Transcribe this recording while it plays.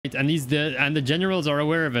right? And the generals are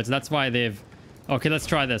aware of it. That's why they've... Okay, let's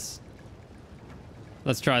try this.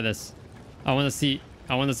 Let's try this. I want to see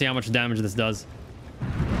how much damage this does.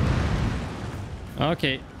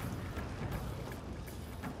 Okay.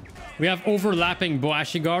 We have overlapping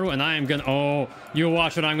Boashigaru, and I am gonna... Oh, you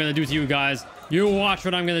watch what I'm gonna do to you guys. You watch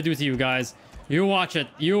what I'm gonna do to you guys. You watch it.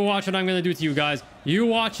 You watch what I'm gonna do to you guys. You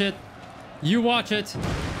watch it. You watch it.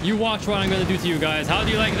 You watch what I'm gonna do to you guys. How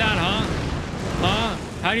do you like that, huh? Huh?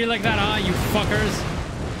 How do you like that, huh, you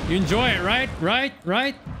fuckers? You enjoy it, right? Right?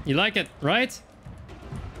 Right? You like it, right?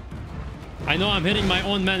 I know I'm hitting my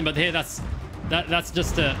own men, but hey, that's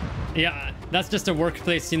just a... Yeah, that's just a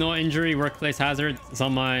workplace, you know, injury, workplace hazard. It's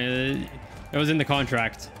on my... it was in the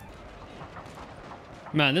contract.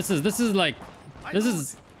 Man, this is like... This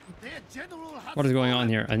is... What is going on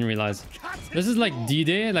here? I didn't realize. This is like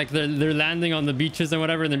D-Day. Like they're landing on the beaches and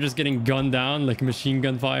whatever, and they're just getting gunned down like machine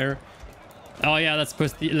gun fire. Oh yeah, let's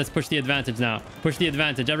push the advantage now. Push the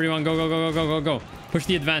advantage. Everyone, go, go, go, go, go, go, go. Push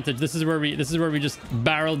the advantage. This is where we just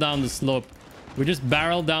barrel down the slope. We just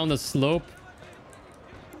barrel down the slope.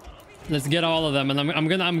 Let's get all of them, and I'm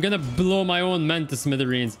gonna blow my own men to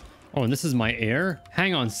smithereens. Oh, and this is my heir.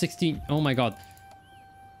 Hang on, 16. Oh my god.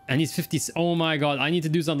 And he's 50. Oh my god, I need to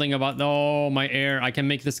do something about... Oh, my heir. I can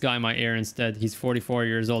make this guy my heir instead. He's 44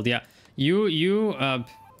 years old. Yeah.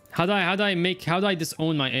 How do I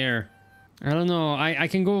disown my heir? I don't know. I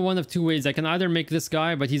can go one of two ways. I can either make this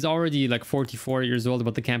guy, but he's already like 44 years old,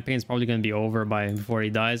 but the campaign's probably going to be over before he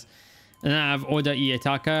dies. And I have Oda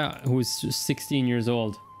Ietaka, who's 16 years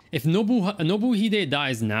old. If Nobuhide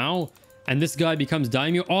dies now, and this guy becomes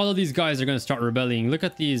daimyo, all of these guys are going to start rebelling. Look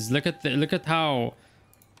at these. Look at how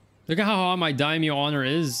high my daimyo honor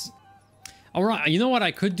is. All right, you know what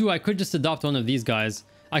I could do? I could just adopt one of these guys.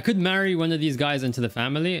 I could marry one of these guys into the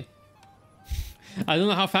family. I don't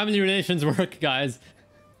know how family relations work, guys.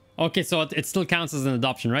 Okay, so it still counts as an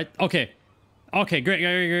adoption, right? Okay. Okay, great.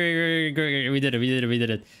 We did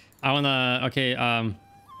it. I wanna... Okay,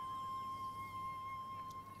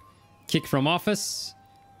 kick from office.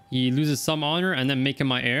 He loses some honor, and then make him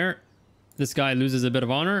my heir. This guy loses a bit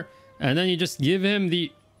of honor. And then you just give him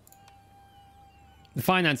the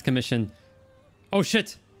finance commission. Oh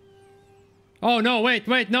shit. Oh no, wait,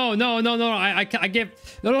 no. I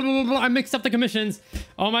mixed up the commissions.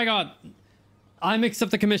 Oh my god. I mixed up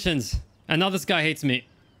the commissions. And now this guy hates me.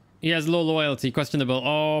 He has low loyalty, questionable.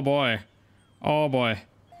 Oh boy. Oh boy.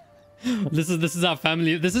 This is our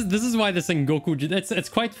family. This is why the Sengoku... It's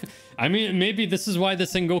quite... I mean, maybe this is why the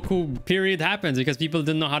Sengoku period happens, because people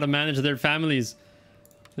didn't know how to manage their families.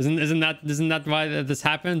 Isn't that why this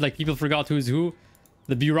happened? Like, people forgot who's who.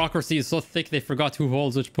 The bureaucracy is so thick they forgot who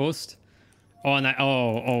holds which post. Oh, and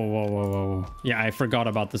whoa. Yeah, I forgot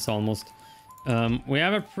about this almost. We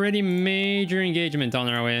have a pretty major engagement on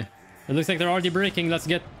our way. It looks like they're already breaking. Let's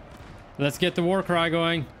get the war cry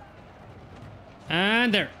going.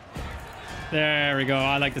 And there we go.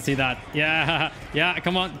 I like to see that. Yeah, yeah.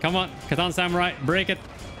 Come on. Katan Samurai, break it.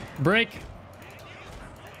 Break.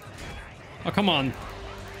 Oh, come on.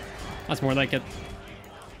 That's more like it.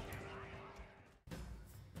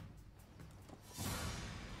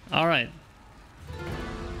 All right.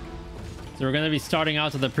 So we're going to be starting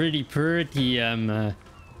out with a pretty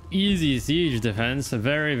easy siege defense. A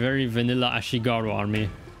very, very vanilla Ashigaru army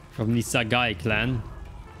from the Sagai clan.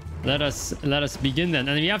 Let us begin then.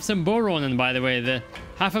 And we have some Boronen, by the way.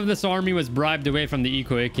 Half of this army was bribed away from the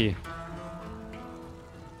Iko-Iki.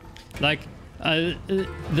 Like,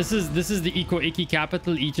 this is the Iko-Iki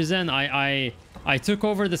capital, Ichizen. I took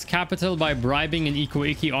over this capital by bribing an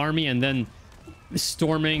Iko-Iki army and then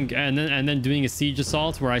storming and then doing a siege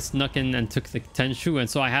assault where I snuck in and took the Tenshu. And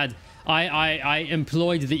so I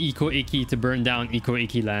employed the Iko-Iki to burn down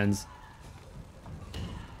Iko-Iki lands.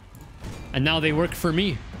 And now they work for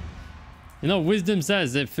me. You know, wisdom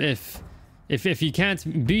says if you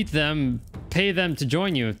can't beat them, pay them to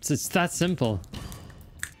join you. It's that simple.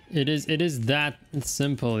 It is that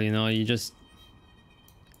simple, you know. You just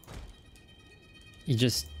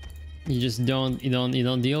don't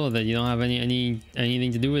deal with it. You don't have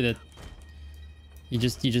anything to do with it. You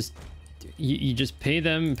just pay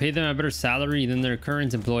them a better salary than their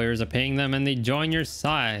current employers are paying them, and they join your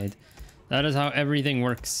side. That is how everything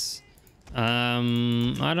works.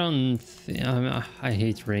 I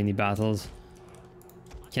hate rainy battles.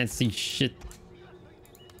 Can't see shit.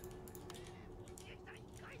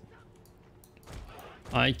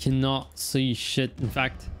 I cannot see shit. In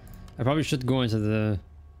fact, I probably should go into the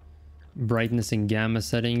brightness and gamma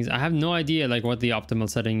settings. I have no idea like what the optimal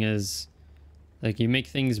setting is. Like, you make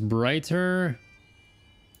things brighter,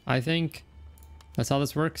 I think that's how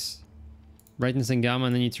this works. Brightness and gamma,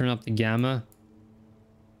 and then you turn up the gamma.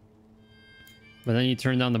 But then you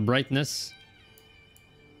turn down the brightness.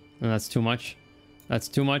 No, that's too much. That's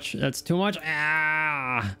too much. That's too much.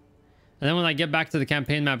 Ah! And then when I get back to the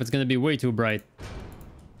campaign map, it's going to be way too bright.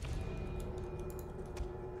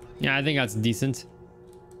 Yeah, I think that's decent.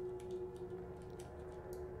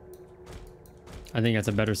 I think that's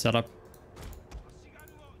a better setup.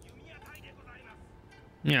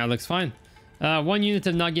 Yeah, it looks fine. 1 unit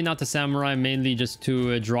of Naginata Samurai, mainly just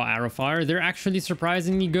to draw arrow fire. They're actually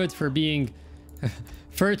surprisingly good for being...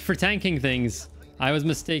 for tanking things. I was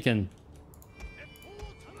mistaken.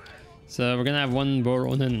 So we're gonna have 1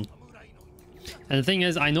 Boronin. And the thing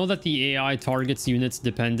is, I know that the AI targets units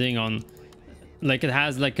depending on... Like, it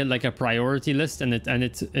has like a priority list, and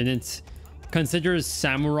it considers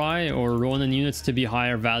Samurai or Ronin units to be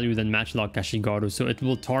higher value than Matchlock Ashigaru. So it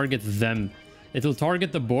will target them. It will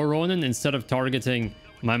target the Boronin instead of targeting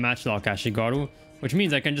my Matchlock Ashigaru, which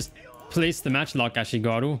means I can just place the Matchlock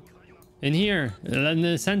Ashigaru in here in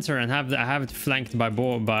the center and have it flanked by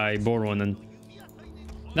Boronin.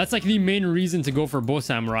 That's like the main reason to go for Bo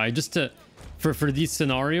Samurai, just to for these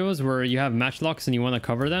scenarios where you have matchlocks and you want to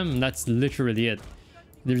cover them. That's literally it.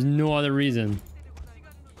 There's no other reason.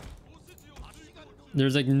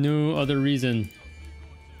 There's like no other reason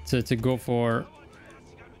to go for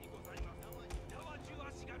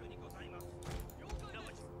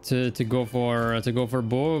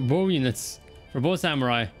bow units, for bow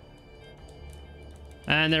samurai.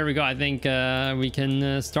 And there we go. I think we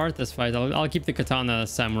can start this fight. I'll keep the katana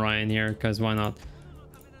samurai in here because why not?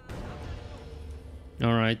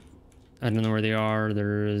 All right, I don't know where they are.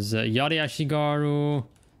 There's Yari Ashigaru.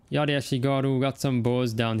 Got some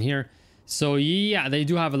bows down here. So yeah, they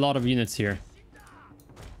do have a lot of units here.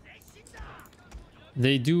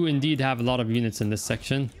 They do indeed have a lot of units in this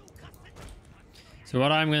section. So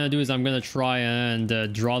what I'm gonna do is I'm gonna try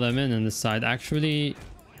and draw them in on this side. Actually,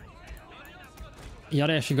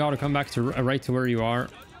 Yari Ashigaru, come back to right to where you are.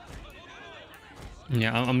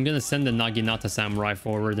 Yeah, I'm gonna send the Naginata Samurai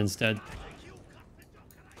forward instead.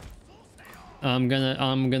 I'm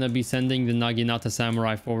gonna be sending the Naginata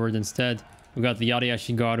Samurai forward instead. We got the Yari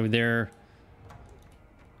Ashigaru there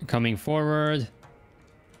coming forward.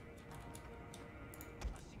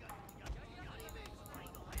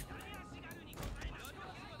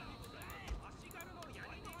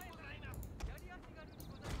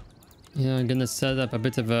 Yeah, I'm gonna set up a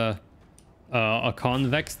bit of a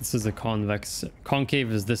convex. This is a convex.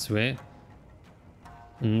 Concave is this way,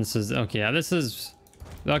 and this is okay. Yeah, this is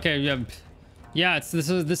okay. Yeah,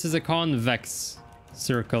 this is a convex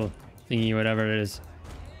circle thingy, whatever it is.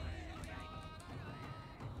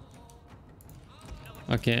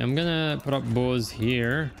 Okay, I'm gonna put up bows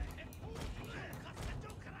here.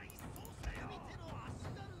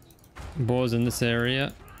 Bows in this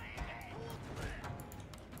area.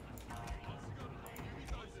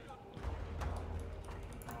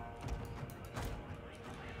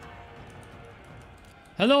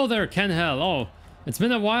 Hello there, Ken Hell. Oh, it's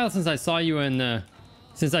been a while since I saw you in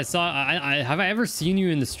have I ever seen you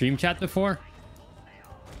in the stream chat before?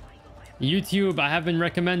 YouTube, I have been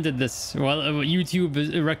recommended this. Well,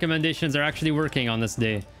 YouTube recommendations are actually working on this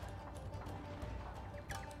day.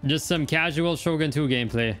 Just some casual Shogun 2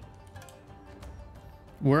 gameplay.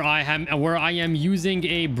 Where I am using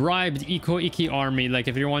a bribed Iko Iki army, like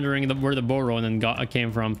if you're wondering where the Boronin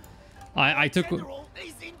came from. I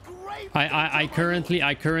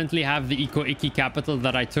currently have the Iko Iki capital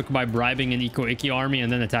that I took by bribing an Iko Iki army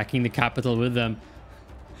and then attacking the capital with them.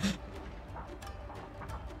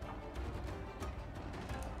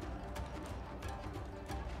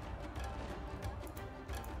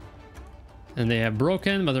 And they have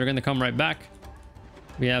broken, but they're gonna come right back.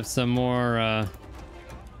 We have some more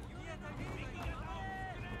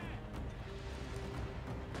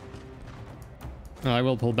I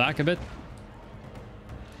will pull back a bit.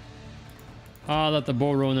 I'll let the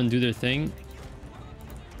Boronin do their thing.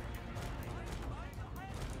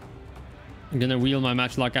 I'm gonna wheel my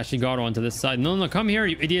Matchlock Ashigaru onto this side. No, come here,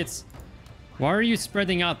 you idiots. Why are you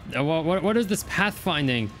spreading out? What is this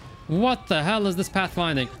pathfinding? What the hell is this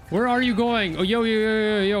pathfinding? Where are you going? Oh,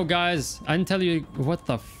 yo, guys. I didn't tell you. What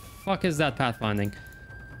the fuck is that pathfinding?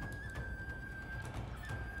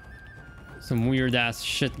 Some weird ass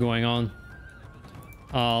shit going on.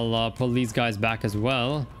 I'll pull these guys back as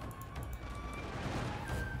well.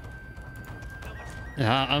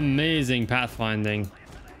 Amazing pathfinding.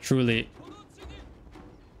 Truly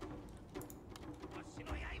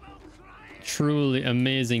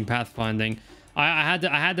amazing pathfinding. I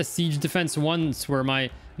had the siege defense once where my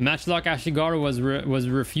Matchlock Ashigaru was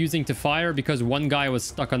refusing to fire because one guy was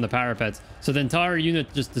stuck on the parapet. So the entire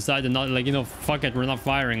unit just decided not, like, you know, fuck it, we're not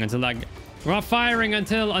firing until that. We're not firing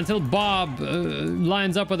until Bob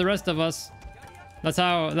lines up with the rest of us. That's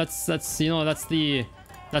how. That's you know, that's the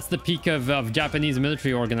peak of Japanese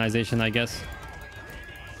military organization, I guess.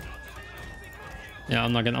 Yeah,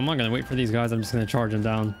 I'm not gonna wait for these guys. I'm just gonna charge them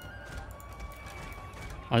down.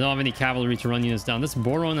 I don't have any cavalry to run units down. This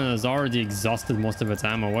Boron and has already exhausted most of its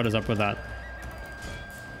ammo. What is up with that?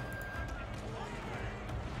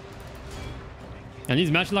 And these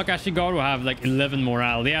Matchlock Ashigaru have like 11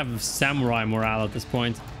 morale. They have samurai morale at this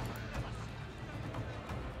point.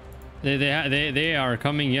 They are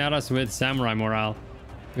coming at us with samurai morale.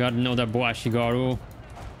 You gotta know that Bo Ashigaru.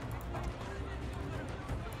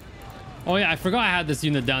 Oh yeah, I forgot I had this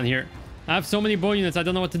unit down here. I have so many bow units, I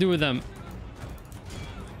don't know what to do with them.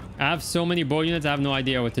 I have so many bow units, I have no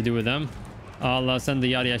idea what to do with them. I'll send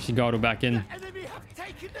the Yari Ashigaru back in.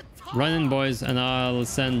 Run in, boys, and I'll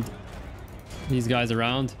send these guys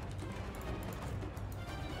around.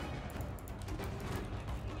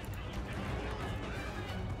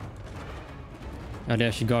 Yari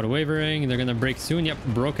Ashigaru wavering. They're gonna break soon. Yep,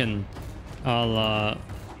 broken. I'll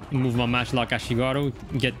move my Matchlock Ashigaru.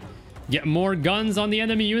 Get more guns on the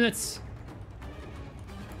enemy units.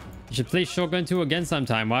 You should play Shogun 2 again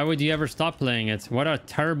sometime. Why would you ever stop playing it? What a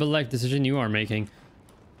terrible life decision you are making.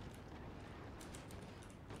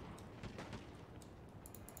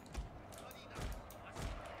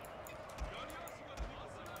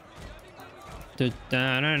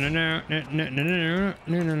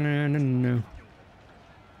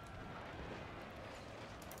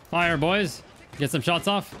 Fire, boys. Get some shots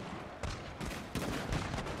off.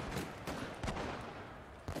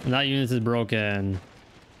 And that unit is broken.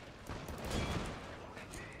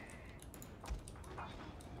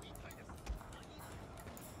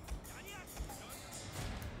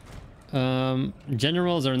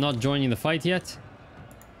 Generals are not joining the fight yet.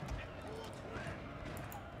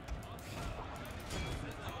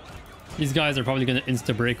 These guys are probably going to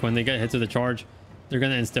insta-break when they get hit to the charge. They're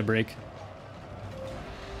going to insta-break.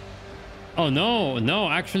 Oh, no. No,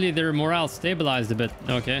 actually, their morale stabilized a bit.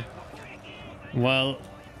 Okay. Well...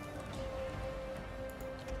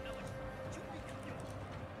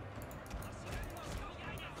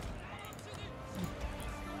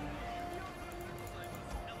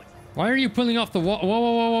 Why are you pulling off the wall? Whoa,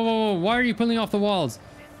 whoa, whoa, whoa, whoa. Why are you pulling off the walls?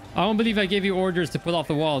 I don't believe I gave you orders to pull off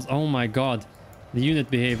the walls. Oh my god. The unit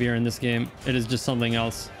behavior in this game, it is just something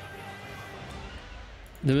else.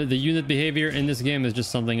 The unit behavior in this game is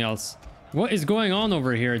just something else. What is going on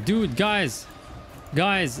over here? Dude, guys.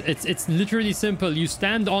 Guys, it's literally simple. You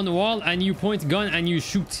stand on the wall and you point gun and you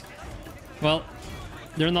shoot. Well,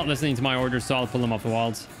 they're not listening to my orders, so I'll pull them off the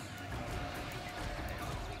walls.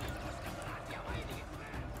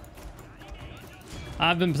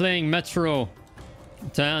 I've been playing Metro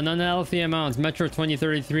to an unhealthy amount. Metro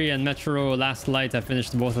 2033 and Metro Last Light. I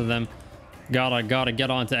finished both of them. Gotta get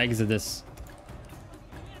on to Exodus.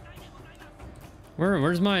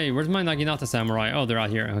 Where's my Naginata Samurai? Oh, they're out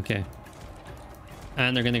here. Okay.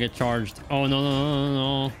 And they're gonna get charged. Oh no no no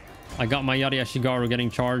no no! I got my Yari Ashigaru getting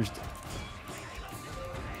charged.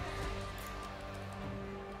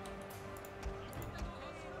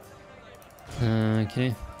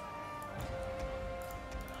 Okay.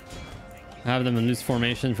 Have them in loose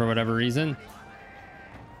formation for whatever reason.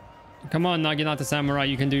 Come on, Naginata Samurai,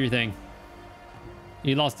 you can do your thing.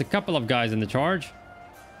 You lost a couple of guys in the charge.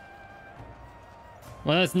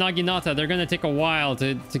 Well, that's Naginata. They're gonna take a while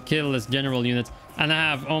to kill this general unit. And I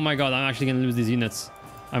have... Oh my god, I'm actually gonna lose these units.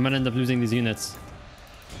 I might end up losing these units.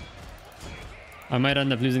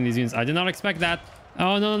 I did not expect that.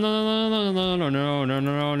 Oh, no, no, no, no, no, no, no, no,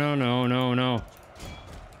 no, no, no, no, no, no.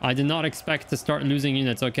 I did not expect to start losing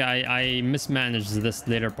units. Okay, I mismanaged this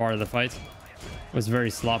later part of the fight. It was very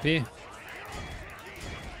sloppy.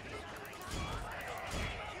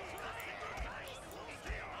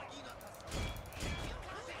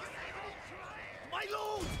 My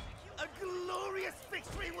lord, a glorious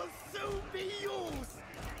victory will soon be yours.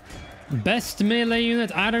 Best melee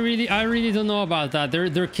unit? I really don't know about that.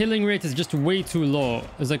 Their killing rate is just way too low.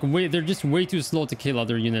 It's like they're just way too slow to kill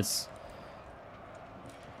other units.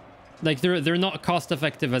 Like they're not cost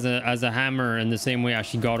effective as a hammer in the same way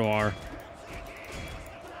Ashigaru are.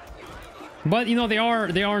 But you know, they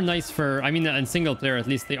are nice for, I mean, in single player at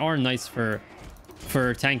least, they are nice for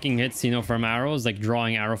tanking hits, you know, from arrows, like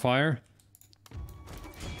drawing arrow fire.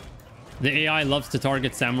 The AI loves to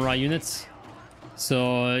target samurai units.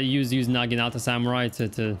 So use Naginata Samurai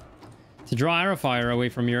to draw arrow fire away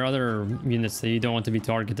from your other units that you don't want to be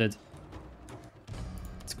targeted.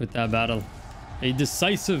 with that battle. A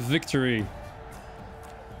decisive victory.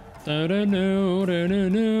 Da-da-no,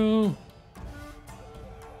 da-da-no.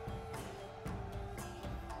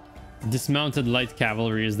 Dismounted light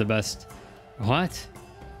cavalry is the best. What?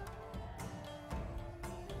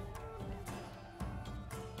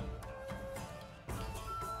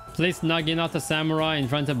 Place Naginata Samurai in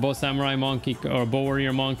front of Bow Samurai Monk or Bow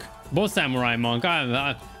Warrior Monk. Bow Samurai Monk.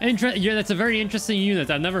 Yeah, that's a very interesting unit.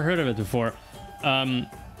 I've never heard of it before.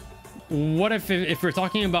 What if we're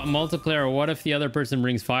talking about multiplayer, what if the other person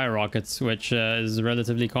brings fire rockets, which is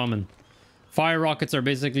relatively common? Fire rockets are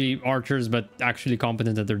basically archers, but actually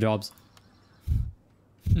competent at their jobs.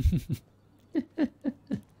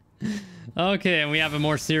 Okay, and we have a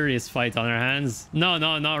more serious fight on our hands. No,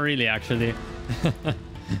 not really, actually.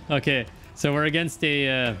 Okay, so we're against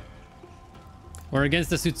a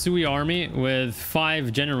Tsutsui army with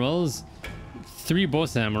 5 generals, 3 bow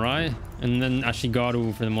samurai, and then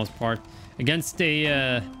Ashigaru for the most part. Against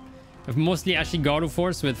a mostly Ashigaru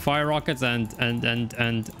force with fire rockets and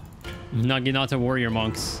Naginata warrior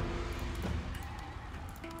monks.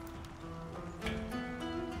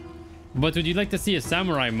 But would you like to see a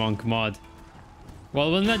samurai monk mod?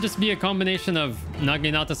 Well, wouldn't that just be a combination of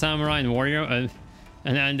Naginata samurai and warrior of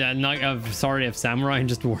samurai and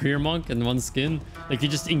just warrior monk in one skin? Like, you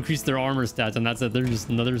just increase their armor stats and that's it. They're just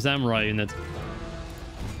another samurai unit.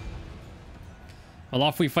 Well,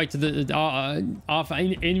 off we fight to the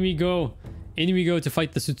in we go to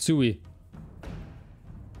fight the Tsutsui,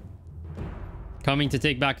 coming to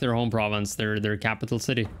take back their home province, their capital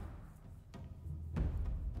city.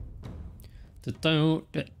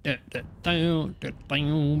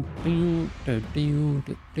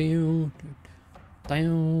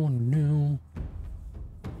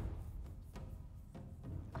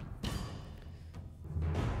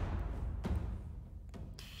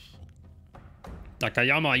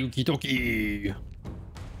 Takayama Yukitoki.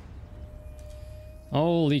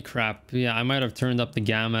 Holy crap. Yeah, I might have turned up the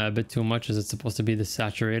gamma a bit too much as it's supposed to be this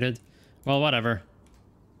saturated. Well, whatever.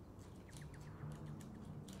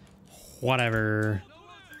 Whatever.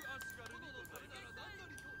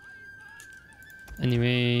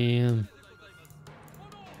 Anyway,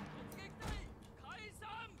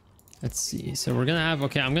 let's see. So we're gonna have,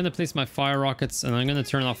 okay, I'm gonna place my fire rockets and I'm gonna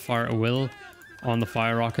turn off fire will on the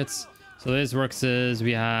fire rockets. So this works is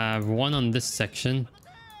we have one on this section.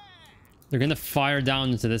 They're gonna fire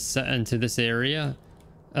down into this area.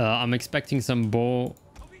 I'm expecting some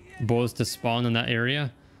bows to spawn in that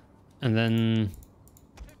area, and then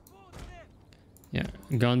yeah,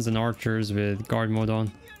 guns and archers with guard mode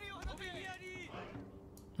on.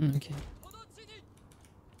 Okay.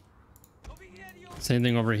 Same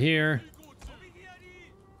thing over here.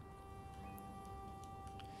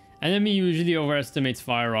 Enemy usually overestimates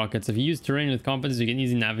fire rockets. If you use terrain with competence, you can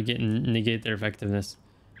easily navigate and negate their effectiveness.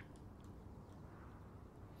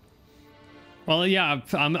 Well, yeah,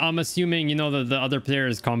 I'm assuming, you know, that the other player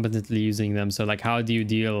is competently using them. So, like, how do you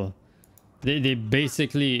deal? They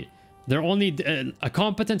basically, they're only a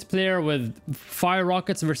competent player with fire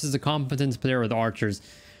rockets versus a competent player with archers.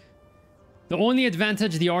 The only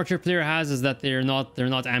advantage the archer player has is that they're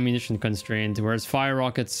not ammunition constrained, whereas fire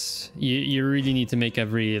rockets, you really need to make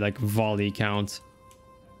every like volley count.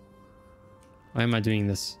 Why am I doing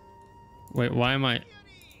this? Wait, why am I?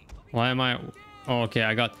 Oh, okay,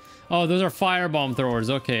 I got. Oh, those are firebomb throwers.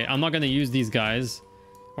 Okay, I'm not gonna use these guys,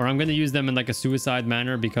 or I'm gonna use them in like a suicide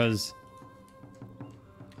manner because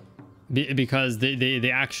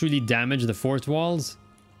they actually damage the fort walls,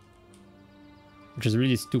 which is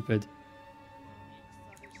really stupid.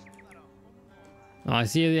 I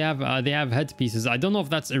see they have headpieces. I don't know if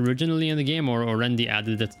that's originally in the game or Randy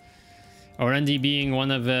added it. Or Randy, being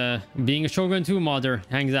one of being a Shogun 2 modder,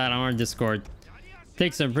 hangs out on our Discord,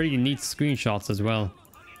 takes some pretty neat screenshots as well.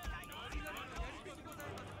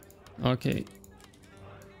 Okay,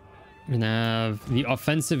 we're gonna have the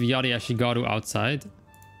offensive Yari Ashigaru outside,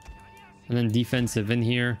 and then defensive in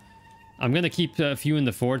here. I'm gonna keep a few in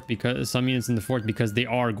the fort, because some units in the fort, because they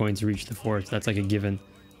are going to reach the fort. That's like a given.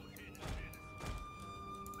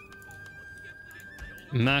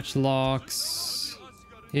 Matchlocks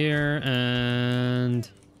here and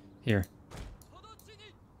here,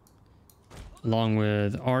 along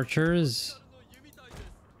with archers.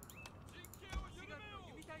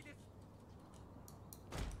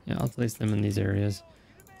 Yeah, I'll place them in these areas.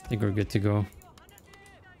 I think we're good to go.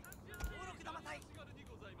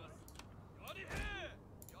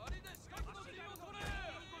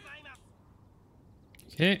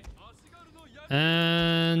 Okay.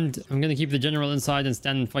 And I'm gonna keep the general inside and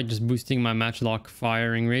stand and fight, just boosting my matchlock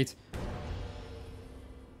firing rate.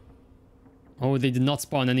 Oh, they did not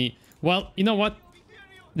spawn any. Well, you know what?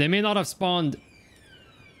 They may not have spawned.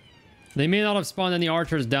 They may not have spawned any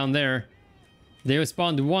archers down there. They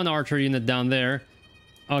spawned one archer unit down there.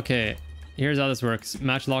 Okay, here's how this works.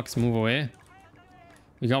 Matchlocks, move away.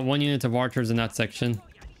 We got one unit of archers in that section.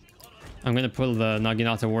 I'm gonna pull the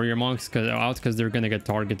Naginata warrior monks out because they're gonna get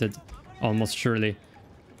targeted almost surely.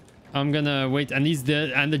 I'm gonna wait, and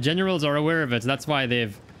the generals are aware of it. That's why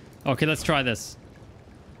they've. Okay, let's try this.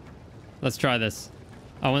 Let's try this.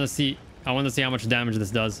 I want to see how much damage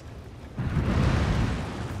this does.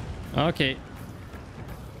 Okay.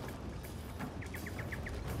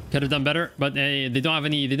 Could have done better, but they don't have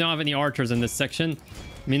any archers in this section,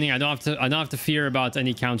 meaning I don't have to fear about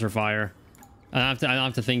any counter fire. I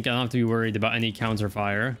don't have to be worried about any counter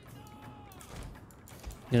fire.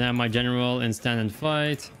 Gonna have my general in stand and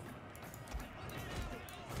fight.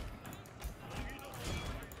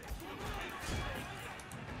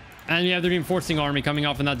 And we have the reinforcing army coming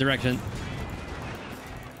off in that direction.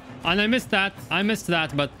 And I missed that.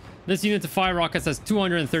 But this unit of fire rockets has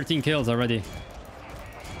 213 kills already.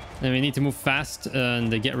 And we need to move fast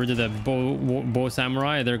and get rid of the bow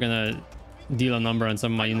samurai. They're gonna deal a number on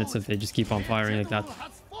some of my units if they just keep on firing like that.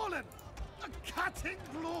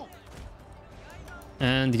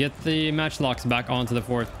 And get the matchlocks back onto the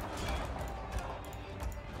fort.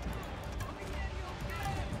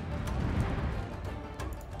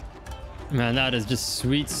 Man, that is just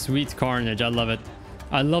sweet, sweet carnage. I love it.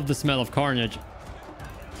 I love the smell of carnage.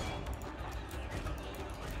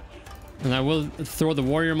 And I will throw the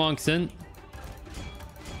warrior monks in.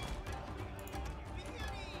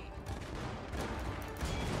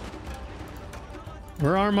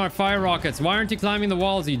 Where are my fire rockets? Why aren't you climbing the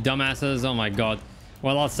walls, you dumbasses? Oh my god.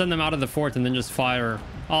 Well, I'll send them out of the fort and then just fire.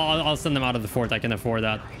 I'll send them out of the fort. I can afford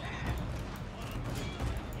that.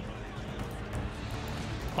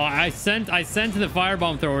 Oh, I sent the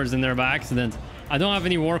firebomb throwers in there by accident. I don't have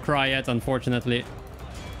any war cry yet, unfortunately.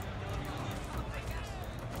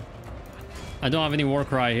 I don't have any war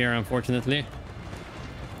cry here, unfortunately.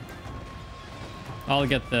 I'll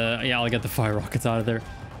get the fire rockets out of there.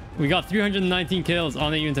 We got 319 kills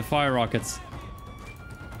on a unit of fire rockets.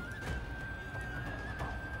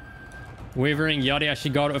 Wavering Yari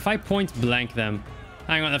Ashigaru. If I point blank them.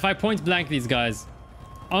 Hang on, if I point blank these guys.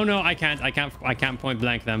 Oh no, I can't point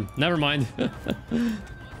blank them. Never mind.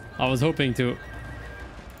 I was hoping to.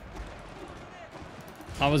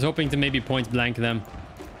 I was hoping to maybe point blank them.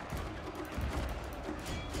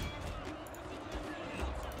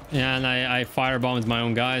 Yeah, and I firebombed my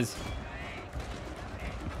own guys.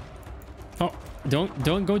 Oh,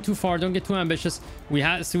 don't go too far. Don't get too ambitious.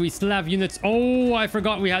 We still have units. Oh, I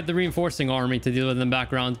forgot we had the reinforcing army to deal with in the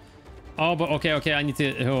background. Oh, but okay. I need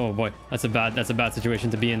to. Oh boy, that's a bad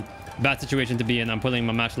situation to be in. Bad situation to be in. I'm pulling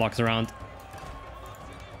my matchlocks around.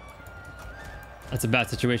 That's a bad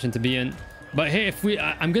situation to be in. But hey,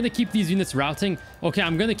 I'm gonna keep these units routing. Okay,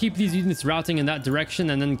 I'm gonna keep these units routing in that direction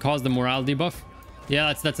and then cause the morale debuff.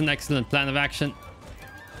 Yeah, that's an excellent plan of action.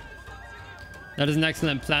 That is an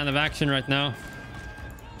excellent plan of action right now.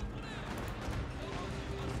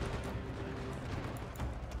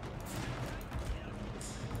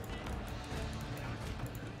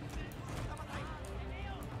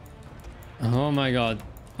 Oh my god.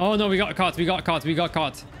 Oh no, we got caught.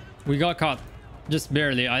 Just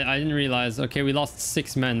barely. I didn't realize. Okay, we lost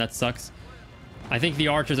 6 men. That sucks. I think the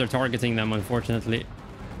archers are targeting them, unfortunately.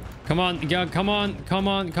 Come on,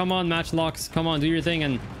 matchlocks. Come on, do your thing.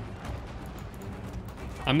 And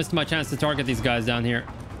I missed my chance to target these guys down here.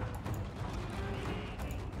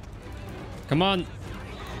 Come on.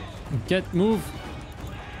 Move.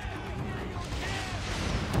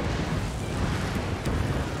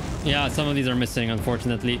 Yeah, some of these are missing,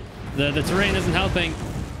 unfortunately. The terrain isn't helping.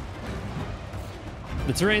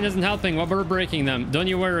 The terrain isn't helping. Well, we're breaking them. Don't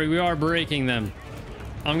you worry, we are breaking them.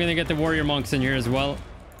 I'm gonna get the warrior monks in here as well.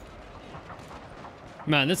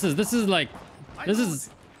 Man, this is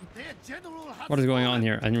what is going on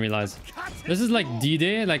here? I didn't realize. This is like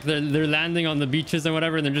D-Day. Like they're landing on the beaches and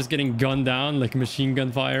whatever, and they're just getting gunned down like machine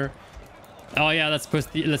gun fire. Oh yeah, let's push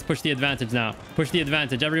the advantage now. Push the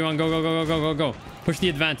advantage. Everyone go. Push the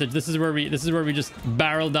advantage. This is where we just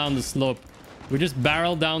barrel down the slope. We just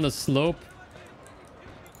barrel down the slope.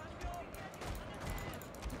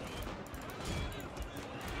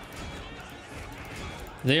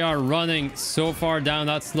 They are running so far down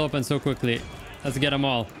that slope and so quickly. Let's get them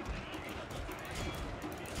all.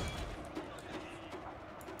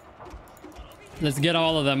 Let's get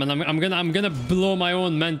all of them, and I'm gonna blow my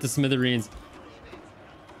own men to smithereens.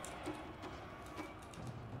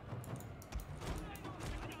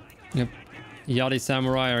 Yep. Yachty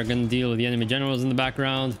Samurai are gonna deal with the enemy generals in the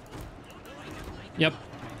background. Yep.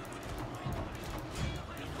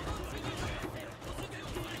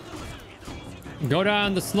 Go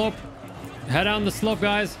down the slope. Head down the slope,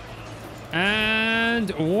 guys.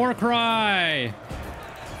 And war cry.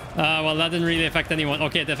 Well, that didn't really affect anyone.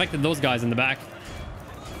 Okay, it affected those guys in the back.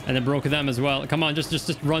 And it broke them as well. Come on,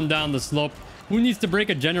 just run down the slope. Who needs to break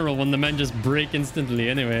a general when the men just break instantly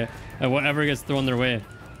anyway? Whatever gets thrown their way.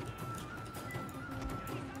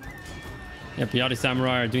 Yep, Yachty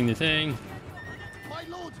Samurai are doing the thing. My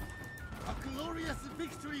lord, a glorious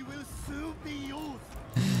victory will soon be yours.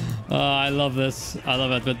 I love this. I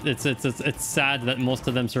love it, but it's sad that most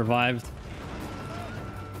of them survived.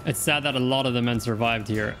 It's sad that a lot of the men survived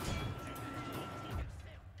here.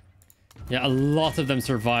 Yeah, a lot of them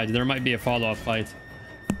survived. There might be a follow-up fight.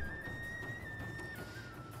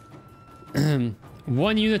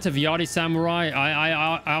 1 unit of Yachty Samurai.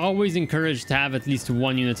 I always encourage to have at least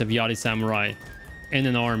 1 unit of Yachty Samurai in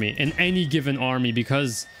an army, in any given army,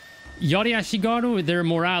 because Yachty Ashigaru, their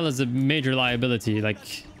morale is a major liability.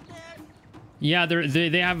 Like, yeah,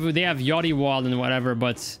 they have Yachty wall and whatever,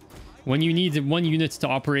 but when you need 1 unit to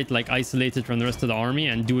operate like isolated from the rest of the army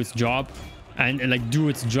and do its job, and like do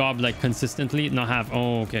its job like consistently, not have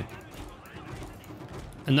and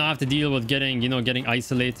not have to deal with getting, you know, getting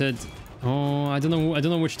isolated. Oh, I don't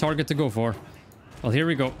know which target to go for. Well, here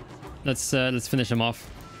we go. Let's finish him off.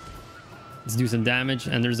 Let's do some damage,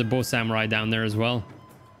 and there's a bow samurai down there as well.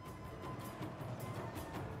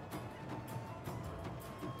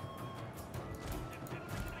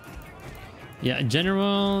 Yeah,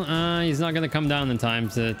 general, he's not gonna come down in time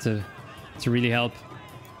to really help.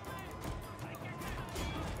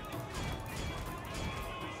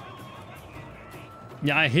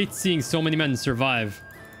 Yeah, I hate seeing so many men survive.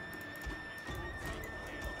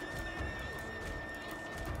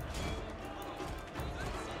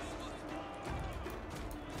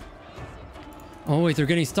 Oh wait, they're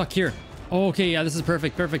getting stuck here. Oh, okay, yeah, this is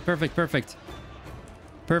perfect. Get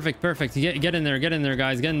in there,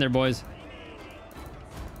 guys. Get in there, boys.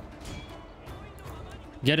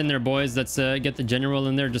 Get in there, boys. Let's get the general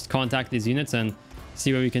in there. Just contact these units and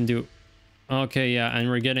see what we can do. Okay, yeah, and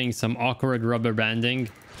we're getting some awkward rubber banding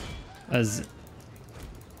as...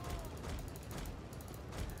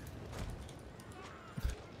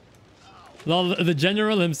 Well, the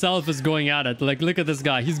general himself is going at it. Like, look at this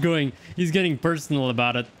guy. He's getting personal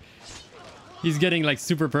about it. He's getting like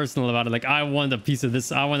super personal about it. Like, I want a piece of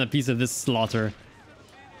this. I want a piece of this slaughter.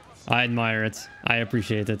 I admire it. I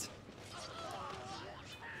appreciate it.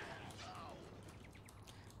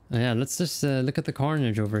 Yeah, let's just look at the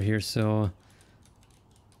carnage over here. So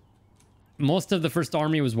most of the first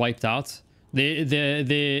army was wiped out.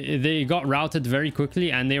 They got routed very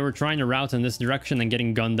quickly, and they were trying to route in this direction and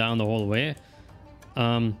getting gunned down the whole way.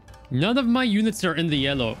 None of my units are in the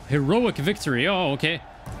yellow. Heroic victory. Oh, okay.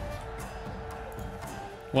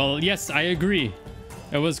 Well, yes, I agree.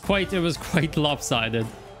 It was quite lopsided.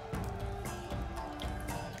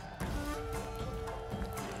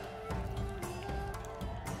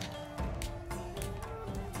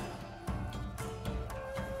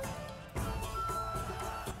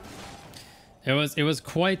 It was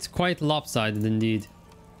quite lopsided indeed.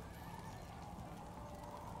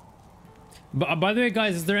 But by the way,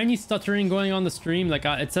 guys, is there any stuttering going on the stream? Like,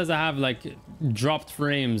 it says I have like dropped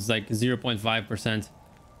frames, like 0.5%.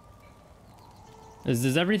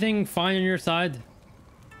 Is everything fine on your side?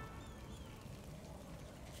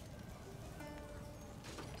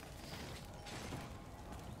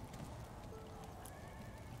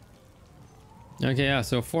 Okay, yeah,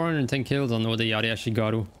 so 410 kills on the Yachty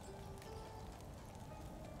Ashigaru.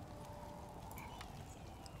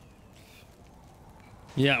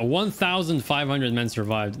 Yeah, 1,500 men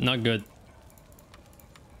survived. Not good.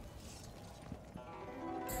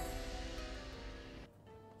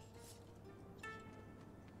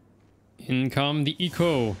 In come the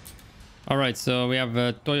eco. All right, so we have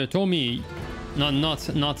Toyotomi, not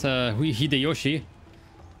Hideyoshi.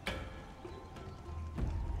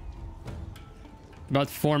 About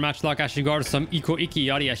 4 matchlock Ashigaru, some eco iki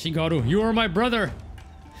Yachty Ashigaru. You are my brother.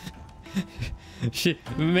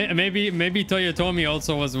 Maybe Toyotomi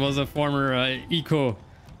also was a former eco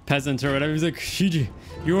peasant or whatever. He's like, Shiji,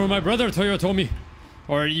 you are my brother, Toyotomi.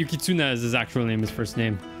 Or Yukitsuna is his actual name, his first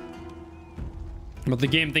name. But the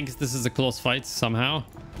game thinks this is a close fight somehow.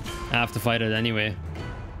 I have to fight it anyway.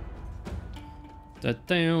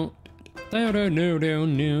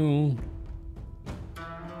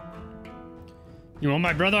 You are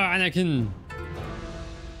my brother, Anakin.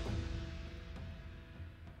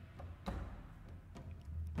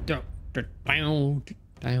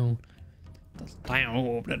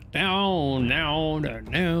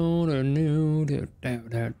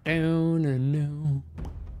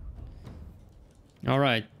 All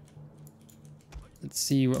right. Let's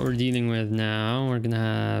see what we're dealing with now. We're gonna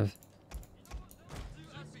have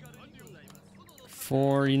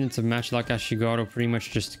 4 units of Matchlock Ashigaru pretty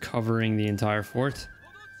much just covering the entire fort.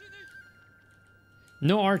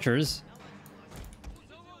 No archers.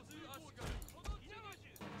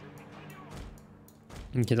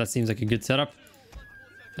 Okay, that seems like a good setup.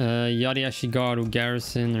 Yari Ashigaru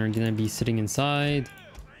garrison are gonna be sitting inside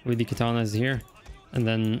with the katanas here. And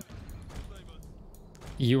then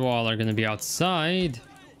you all are gonna be outside.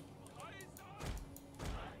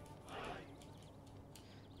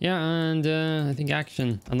 Yeah, and I think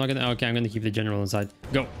action. I'm not gonna... Okay, I'm gonna keep the general inside.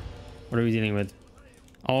 Go. What are we dealing with?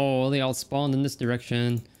 Oh, they all spawned in this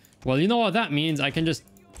direction. Well, you know what that means. I can just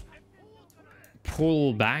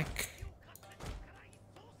pull back.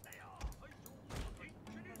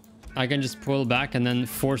 I can just pull back and then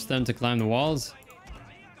force them to climb the walls.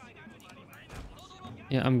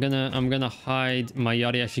 Yeah, I'm gonna hide my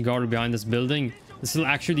Yari Ashigaru behind this building. This will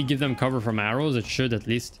actually give them cover from arrows. It should, at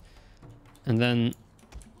least. And then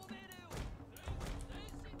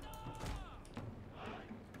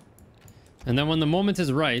when the moment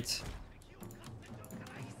is right,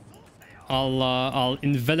 I'll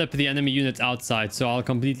envelop the enemy units outside. So I'll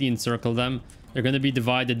completely encircle them. They're going to be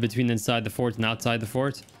divided between inside the fort and outside the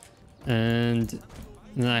fort. And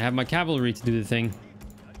then I have my cavalry to do the thing.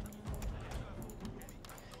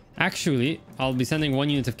 Actually, I'll be sending 1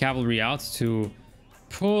 unit of cavalry out to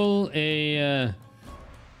pull a...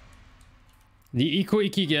 the Iko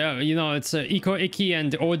Iki, you know, it's Iko Iki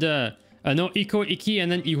and Oda. No, Iko Iki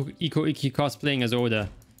and then Iko Iki cosplaying as Oda.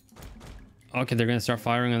 Okay, they're gonna start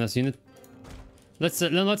firing on this unit. Let's see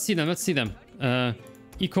them. Let's see them. Iko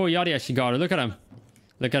Yari Ashigaru. Look at them.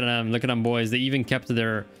 Look at them. Look at them, boys. They even kept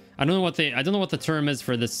their... I don't know what the term is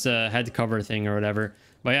for this head cover thing or whatever.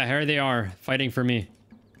 But yeah, here they are fighting for me.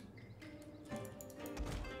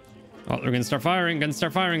 Oh, they're gonna start firing. Gonna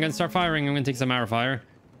start firing. I'm gonna take some arrow fire.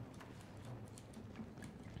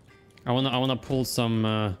 I wanna pull some.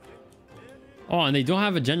 Oh, and they don't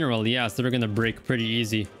have a general. Yeah, so they're gonna break pretty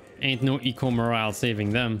easy. Ain't no eco morale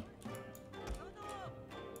saving them.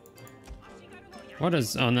 What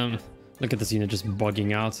is on them? Look at this unit just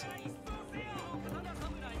bugging out.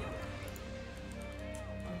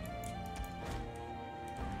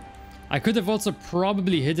 I could have also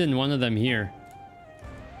probably hidden one of them here.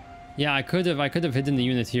 Yeah, I could have hidden the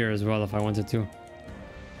unit here as well if I wanted to.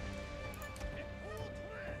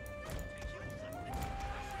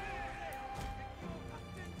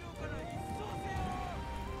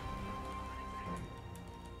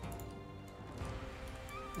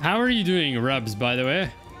 How are you doing, Rebs, by the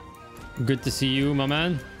way? Good to see you, my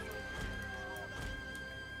man.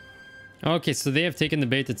 Okay, so they have taken the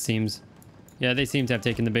bait, it seems. Yeah, they seem to have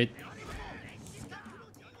taken the bait.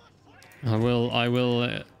 I will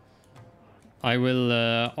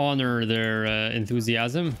honor their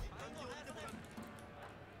enthusiasm.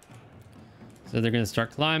 So they're going to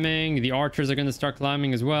start climbing. The archers are going to start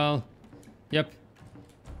climbing as well. Yep.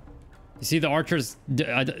 You see, the archers,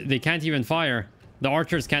 they can't even fire. The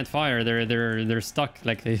archers can't fire. They're stuck.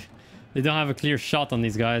 Like they don't have a clear shot on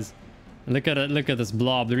these guys. And look at it. Look at this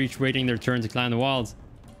blob. They're each waiting their turn to climb the walls.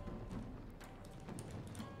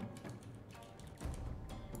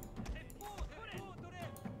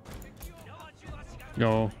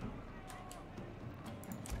 Go.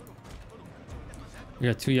 We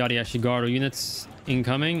got 2 Yari Ashigaru units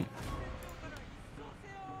incoming.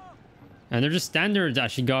 And they're just standard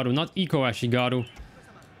Ashigaru, not Eco Ashigaru.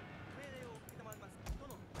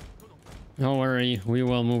 Don't worry, we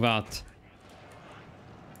will move out.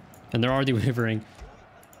 And they're already wavering.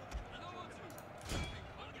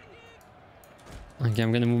 Okay,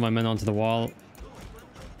 I'm gonna move my men onto the wall.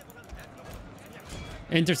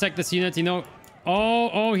 Intersect this unit, you know.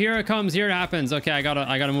 Oh, here it comes. Here it happens. Okay, I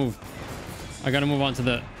gotta move. I gotta move on to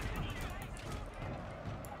the...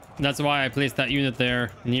 That's why I placed that unit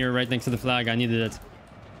there, right next to the flag. I needed it.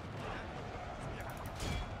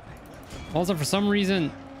 Also, for some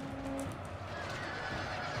reason...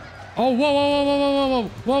 Oh, whoa.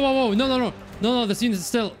 No, this unit is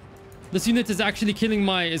still... This unit is actually killing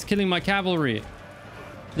my cavalry.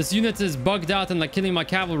 This unit is bugged out and like killing my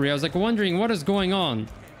cavalry. I was like wondering what is going on.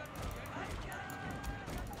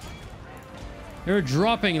 They're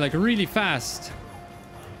dropping like really fast.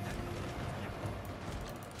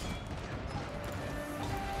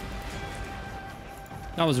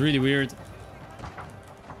 That was really weird.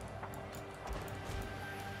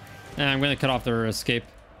 And I'm gonna cut off their escape.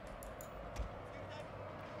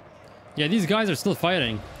 Yeah, these guys are still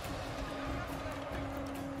fighting.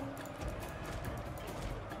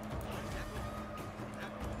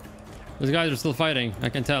 Those guys are still fighting, I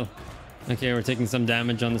can tell. Okay, we're taking some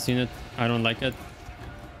damage on this unit. I don't like it.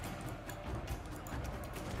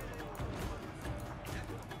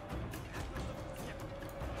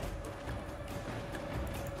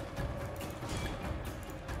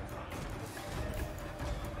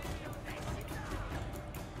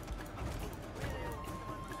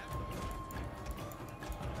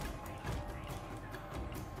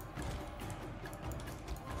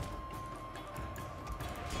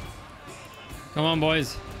 Come on,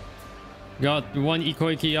 boys. Got one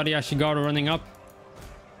Ikoiki Ariashigaru running up.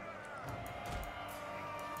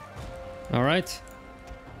 All right.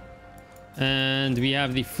 And we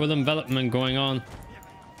have the full envelopment going on.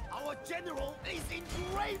 Our general is in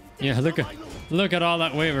grave Yeah, danger, look at all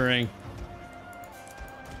that wavering.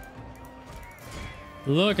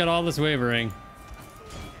 Look at all this wavering.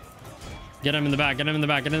 Get him in the back, get him in the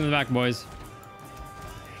back, get him in the back, boys.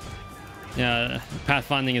 Yeah,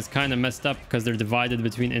 pathfinding is kind of messed up because they're divided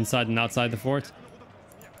between inside and outside the fort.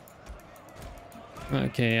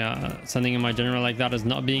 Okay, sending in my general like that is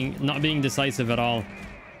not being decisive at all.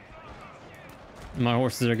 My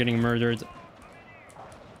horses are getting murdered.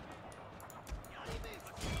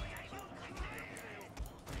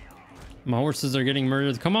 My horses are getting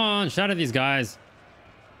murdered. Come on, shout at these guys.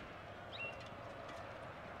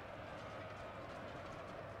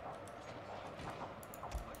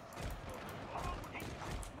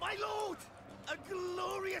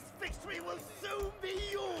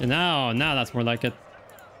 Now that's more like it.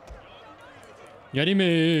 Get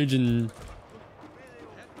image and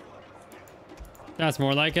that's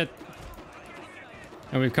more like it.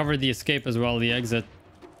 And we've covered the escape as well, the exit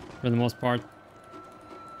for the most part.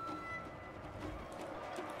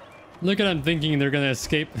 Look at them thinking they're gonna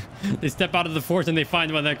escape. They step out of the fort and they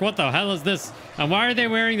find one like, what the hell is this? And why are they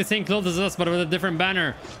wearing the same clothes as us but with a different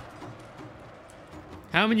banner?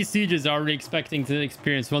 How many sieges are we expecting to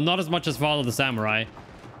experience? Well, not as much as Follow the Samurai.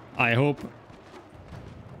 I hope.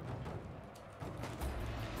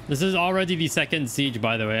 This is already the second siege,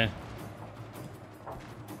 by the way.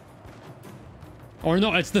 Or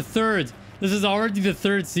no, it's the third. This is already the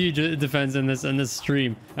third siege defense in this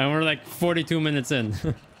stream, and we're like 42 minutes in.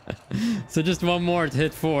 So just one more to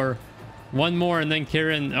hit 4. One more, and then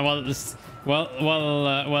Kieran. Well,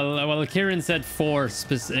 Kieran said 4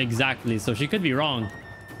 exactly, so she could be wrong.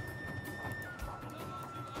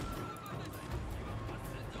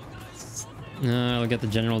 I'll get the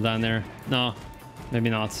general down there. No,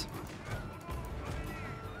 maybe not.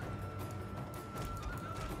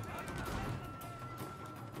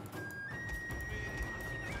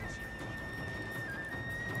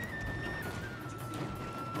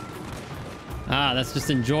 Let's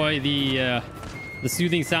just enjoy the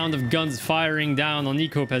soothing sound of guns firing down on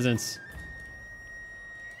eco peasants.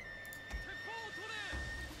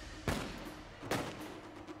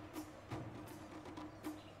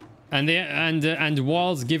 And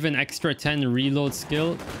walls give an extra 10 reload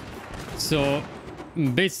skill. So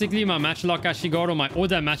basically my Matchlock Ashigaru, my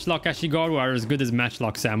Oda Matchlock Ashigaru are as good as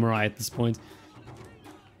Matchlock Samurai at this point.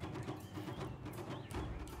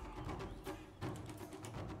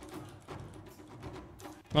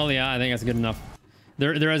 Well, yeah, I think that's good enough.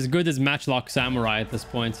 They're as good as Matchlock Samurai at this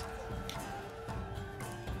point.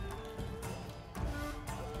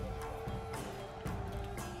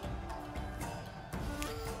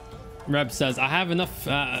 Reb says, I have enough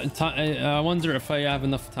I wonder if I have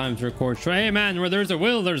enough time to record. Hey man, where there's a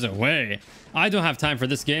will, there's a way. I don't have time for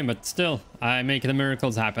this game, but still, I make the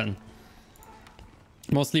miracles happen.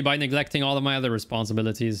 Mostly by neglecting all of my other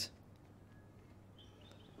responsibilities.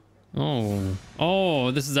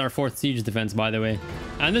 Oh, this is our 4th siege defense, by the way.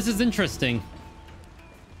 And this is interesting.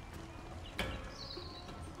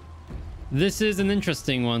 This is an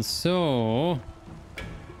interesting one. So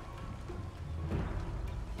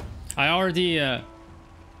I already I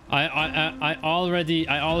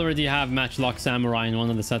already have Matchlock Samurai in one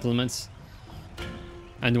of the settlements,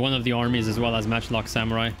 and one of the armies as well as Matchlock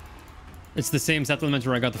Samurai. It's the same settlement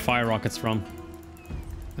where I got the fire rockets from.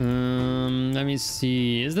 Let me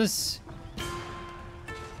see. Is this?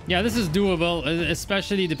 Yeah, this is doable,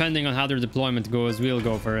 especially depending on how their deployment goes. We'll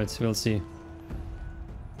go for it. We'll see.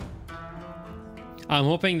 I'm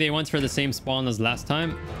hoping they went for the same spawn as last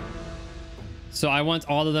time. So I want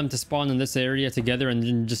all of them to spawn in this area together and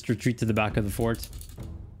then just retreat to the back of the fort.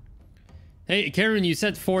 Hey, Karen, you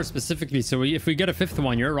said 4 specifically, so if we get a 5th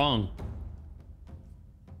one, you're wrong.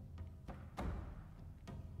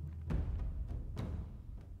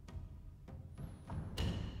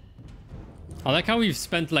 I like how we've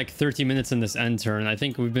spent like 30 minutes in this end turn. I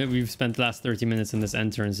think we've spent the last 30 minutes in this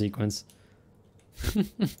end turn sequence.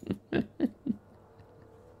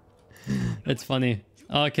 It's funny.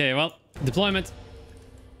 Okay, well, deployment.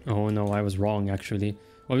 Oh no, I was wrong actually.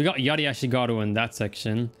 Well, we got Yari Ashigaru in that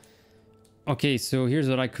section. Okay, so here's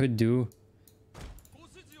what I could do.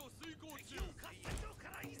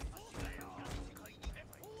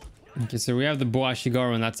 Okay, so we have the Bo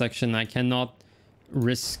Ashigaru in that section. I cannot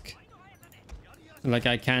risk, like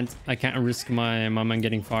I can't risk my man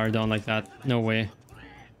getting fired on like that. No way.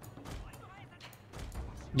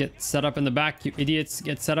 Get set up in the back, you idiots.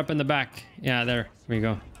 Get set up in the back. Yeah, there we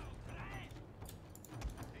go.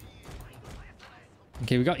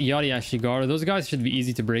 Okay, we got Yari Ashigaru. Those guys should be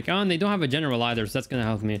easy to break on. They don't have a general either, so that's gonna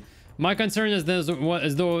help me. My concern is gonna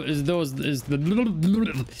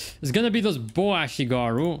be those Bo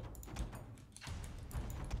Ashigaru.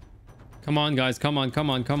 Come on, guys. Come on, come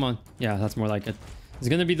on, come on. Yeah, that's more like it. It's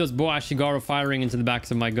gonna be those Bo Ashigaru firing into the backs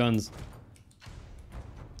of my guns.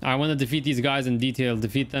 I want to defeat these guys in detail.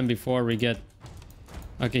 Defeat them before we get...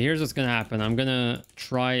 Okay, here's what's gonna happen. I'm gonna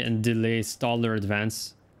try and delay, stall their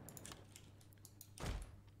advance.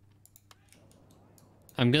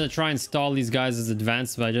 I'm gonna try and stall these guys'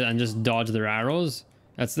 advance and just dodge their arrows.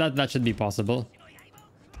 That should be possible.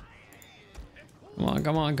 Come on,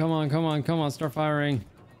 come on, come on, come on, come on. Start firing.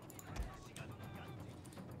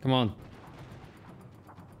 Come on.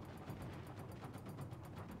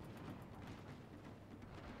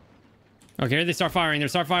 Okay, here they start firing. They're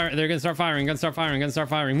gonna start firing.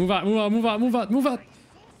 Move out, move out, move out, move out, move out.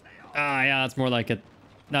 Ah, yeah, that's more like it.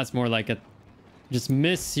 That's more like it. Just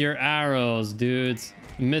miss your arrows, dudes.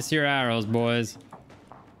 Miss your arrows, boys.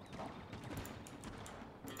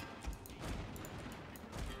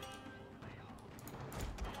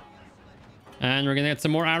 And we're gonna get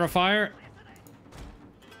some more arrow fire.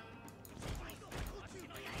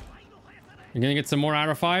 We're gonna get some more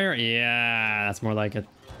arrow fire. Yeah, that's more like it.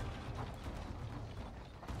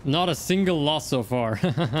 Not a single loss so far.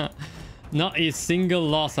 Not a single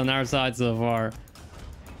loss on our side so far.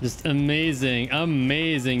 Just amazing,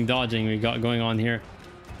 amazing dodging we got going on here.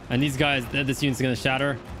 And these guys, this unit's gonna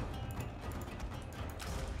shatter.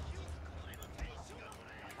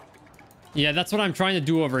 Yeah, that's what I'm trying to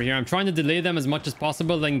do over here. I'm trying to delay them as much as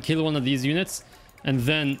possible, then kill one of these units, and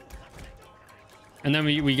then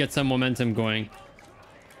we get some momentum going.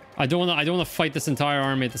 I don't want to fight this entire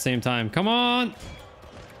army at the same time. Come on!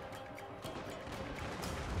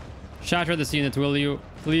 Shatter this unit, will you?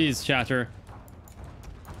 Please shatter.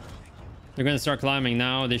 They're going to start climbing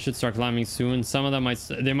now. They should start climbing soon. Some of them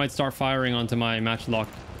might start firing onto my matchlock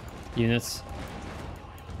units.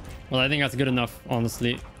 Well, I think that's good enough,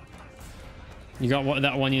 honestly. You got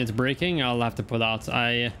that one unit's breaking. I'll have to pull out.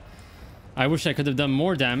 I wish I could have done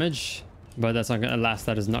more damage, but that's not gonna last.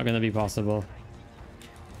 That is not going to be possible.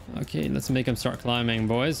 Okay, let's make them start climbing,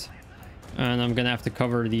 boys. And I'm gonna have to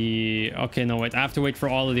cover the... Okay, no, wait. I have to wait for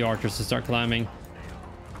all of the archers to start climbing.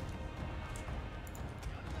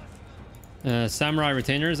 Samurai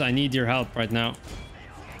retainers, I need your help right now.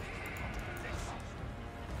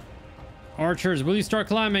 Archers, will you start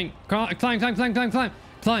climbing? Climb, climb, climb, climb, climb,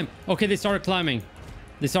 climb. Okay, they started climbing.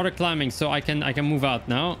 They started climbing, so I can move out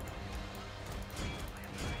now.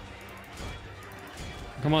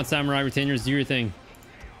 Come on, samurai retainers, do your thing.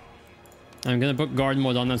 I'm gonna put guard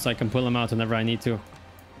mode on them so I can pull them out whenever I need to.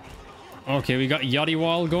 Okay, we got Yachty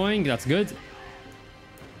wall going. That's good.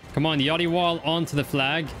 Come on, Yachty wall onto the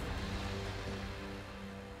flag.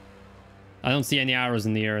 I don't see any arrows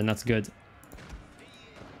in the air, and that's good.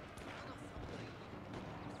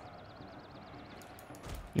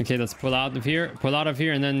 Okay, let's pull out of here. Pull out of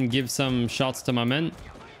here and then give some shots to my men.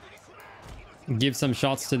 Give some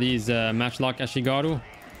shots to these matchlock Ashigaru.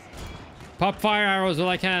 Pop fire arrows while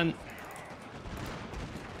I can.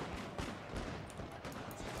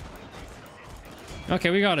 Okay,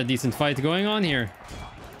 we got a decent fight going on here.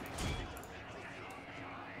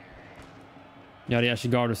 Yari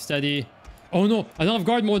Ashigaru steady. Oh no, I don't have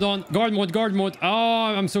guard mode on. Guard mode, guard mode. Oh,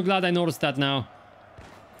 I'm so glad I noticed that now.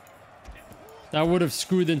 That would have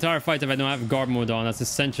screwed the entire fight if I don't have guard mode on. That's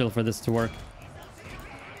essential for this to work.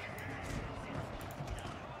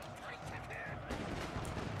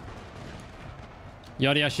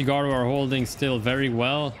 Yari Ashigaru are holding still very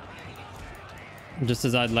well. Just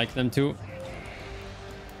as I'd like them to.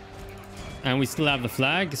 And we still have the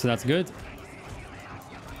flag, so that's good.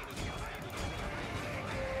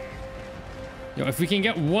 Yo, if we can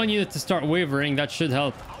get one unit to start wavering, that should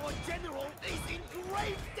help. Our general is in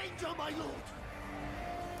grave danger, my lord.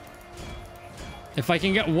 If I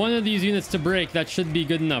can get one of these units to break, that should be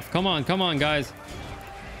good enough. Come on, guys.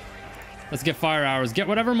 Let's get fire arrows. Get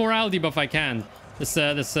whatever morale debuff I can. This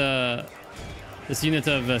unit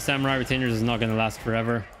of samurai retainers is not going to last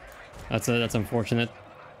forever. That's unfortunate.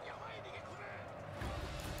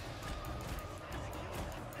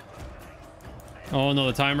 Oh no,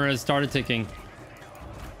 the timer has started ticking.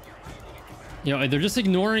 You know, they're just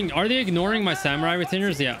ignoring. Are they ignoring my samurai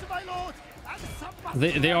retainers? Yeah.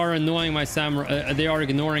 They are annoying my samurai. They are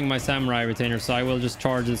ignoring my samurai retainers, so I will just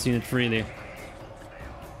charge this unit freely.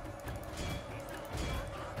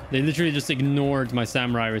 They literally just ignored my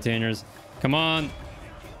samurai retainers. Come on.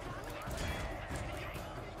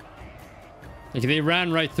 Like, they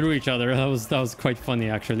ran right through each other. That was quite funny,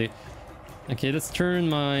 actually. Okay, let's turn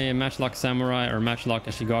my matchlock samurai or matchlock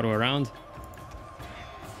Ashigaru around.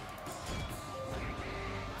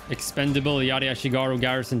 Expendable Yari Ashigaru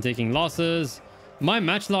garrison taking losses. My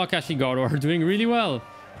matchlock Ashigaru are doing really well.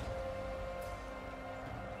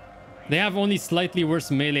 They have only slightly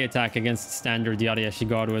worse melee attack against standard Yari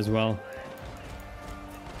Ashigaru as well.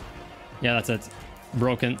 Yeah, that's it.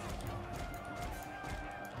 Broken.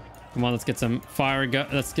 Come on, let's get some fire.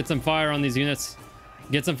 Let's get some fire on these units.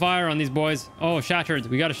 Get some fire on these boys. Oh, shattered.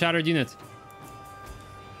 We got a shattered unit.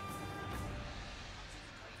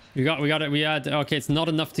 We got it. We had. Okay, it's not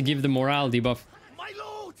enough to give the morale debuff.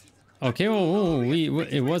 Okay,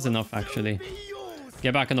 it was enough actually.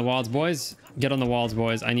 Get back on the walls, boys. Get on the walls,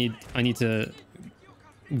 boys. I need to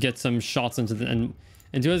get some shots into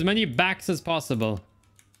as many backs as possible.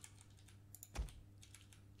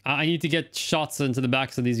 I need to get shots into the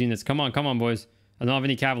backs of these units. Come on, boys. I don't have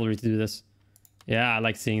any cavalry to do this. Yeah, I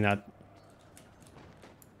like seeing that.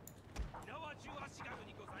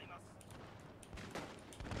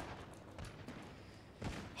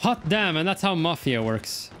 Hot damn, and that's how Mafia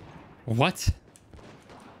works. What?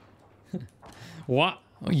 What?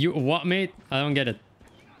 What, mate? I don't get it.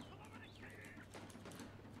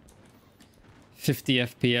 50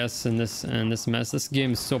 FPS in this mess. This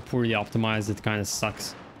game is so poorly optimized, it kind of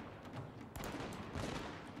sucks.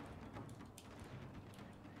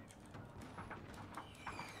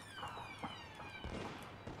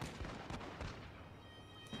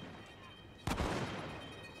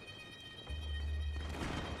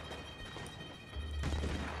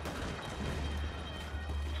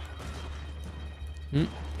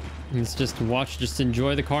 Let's just watch, just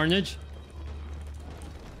enjoy the carnage.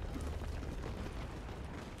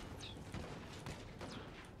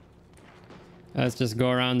 Let's just go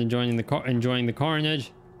around enjoying the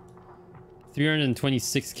carnage.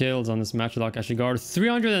 326 kills on this matchlock Ashigaru.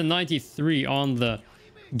 393 on the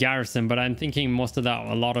garrison, but I'm thinking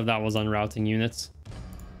a lot of that was on routing units.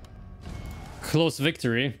 Close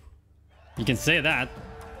victory. You can say that.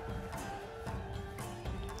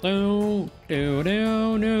 No.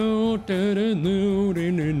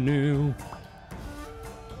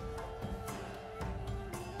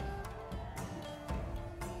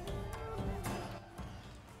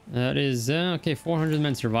 That is okay. 400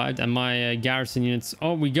 men survived, and my garrison units.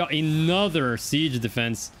 Oh, we got another siege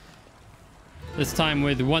defense. This time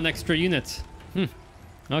with one extra unit.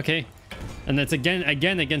 Okay, and that's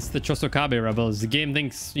again against the Chosokabe rebels. The game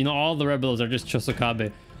thinks, you know, all the rebels are just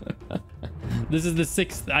Chosokabe. This is the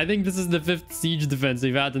 6th. I think this is the 5th siege defense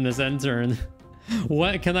we've had in this end turn.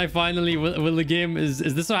 What can I finally? Will the game is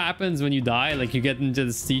this what happens when you die? Like, you get into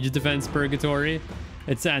the siege defense purgatory.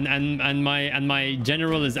 It's and my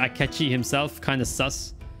general is Akechi himself, kind of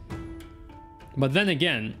sus. But then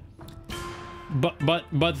again,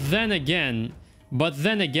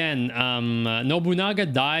 Nobunaga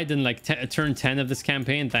died in like turn 10 of this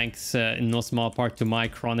campaign, thanks in no small part to my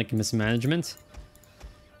chronic mismanagement.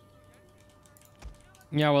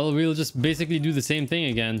 Yeah, well, we'll just basically do the same thing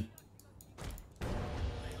again.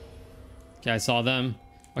 Okay, I saw them.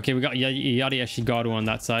 Okay, we got Yari Ashigaru on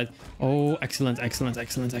that side. Oh, excellent. Okay,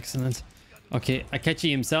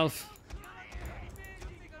 Akechi himself.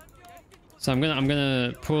 So I'm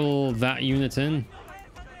gonna pull that unit in.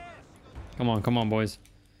 Come on, boys.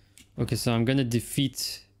 Okay, so I'm gonna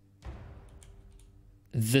defeat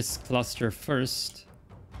this cluster first.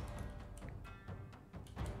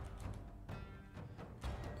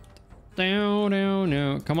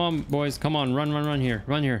 No. Come on, boys. Come on. Run here.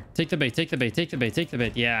 Take the bait.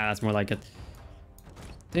 Yeah, that's more like it.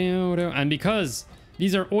 And because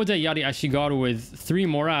these are Oda Yari Ashigaru with 3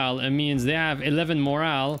 morale, it means they have 11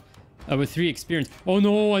 morale with 3 experience. Oh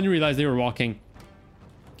no, I didn't realize they were walking.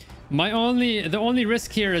 The only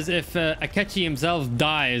risk here is if Akechi himself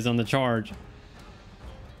dies on the charge.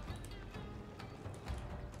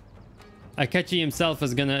 Akechi himself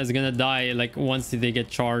is gonna die like once they get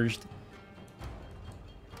charged.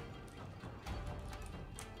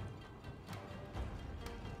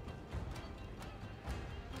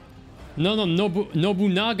 No,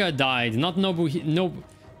 Nobunaga died, not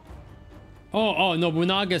Oh,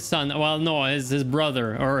 Nobunaga's son. Well, no, his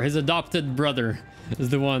brother, or his adopted brother is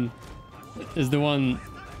the one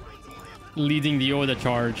leading the Oda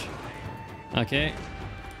charge. Okay.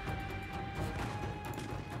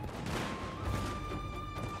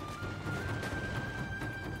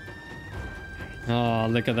 Oh,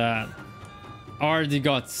 look at that. Already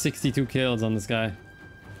got 62 kills on this guy.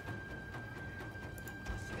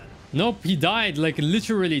 Nope, he died like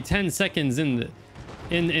literally 10 seconds in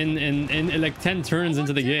like 10 turns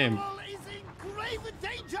into the game.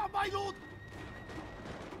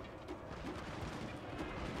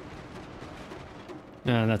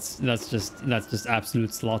 Yeah, that's just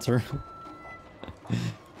absolute slaughter.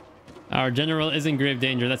 Our general is in grave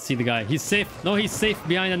danger. Let's see the guy. He's safe. No, he's safe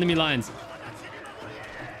behind enemy lines.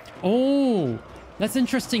 Oh, that's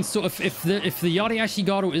interesting. So if the Yari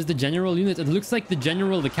Ashigaru is the general unit, it looks like the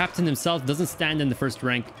general, the captain himself, doesn't stand in the first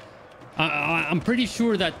rank. I'm pretty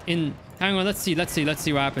sure that in... Hang on, let's see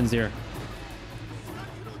what happens here.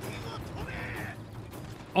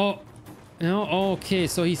 Oh, no, okay,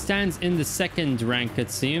 so he stands in the second rank,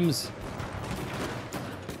 it seems.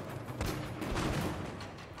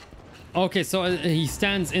 Okay, so he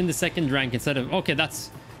stands in the second rank instead of... Okay,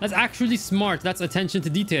 that's actually smart. That's attention to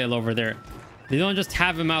detail over there. They don't just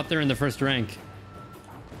have him out there in the first rank.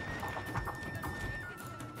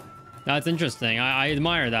 That's interesting. I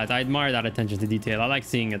admire that. I admire that attention to detail. I like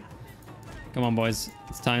seeing it. Come on, boys.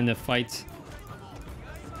 It's time to fight.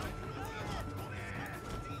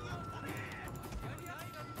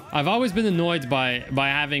 I've always been annoyed by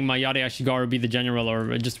having my Yari Ashigaru be the general,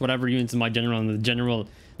 or just whatever unit's my general, and the general...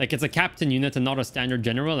 Like, it's a captain unit and not a standard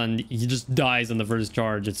general, and he just dies on the first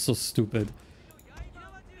charge. It's so stupid.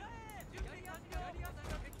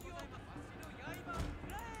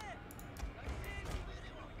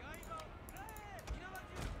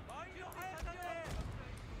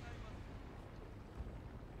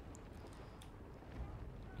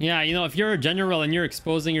 Yeah, you know, if you're a general and you're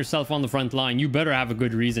exposing yourself on the front line, you better have a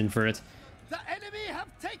good reason for it. The enemy have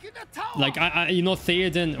taken the tower. Like, you know,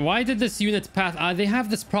 Theoden, why did this unit path... they have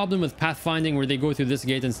this problem with pathfinding where they go through this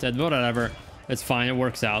gate instead. But whatever. It's fine. It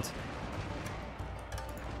works out.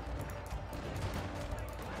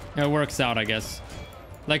 It works out, I guess.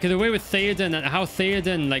 Like, the way with Theoden and how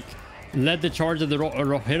Theoden, like, led the charge of the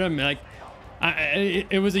Rohirrim, like...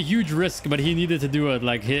 it was a huge risk, but he needed to do it.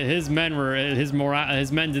 Like, his men were... His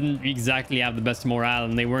men didn't exactly have the best morale,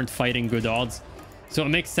 and they weren't fighting good odds. So it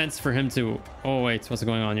makes sense for him to... Oh, wait. What's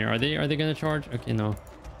going on here? Are they going to charge? Okay, no.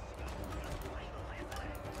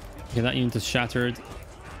 Okay, that unit is shattered.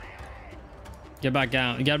 Get back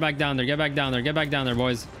down. Get back down there. Get back down there. Get back down there,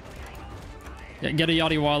 boys. Get a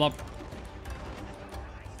Yachty wall up.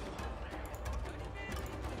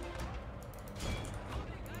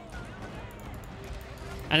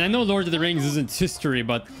 And I know Lord of the Rings isn't history,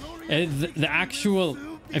 but the actual...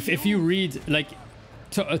 If you read, like...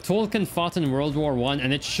 Tolkien fought in World War I,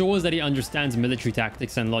 and it shows that he understands military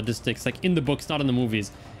tactics and logistics, like in the books, not in the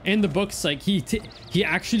movies. In the books, like he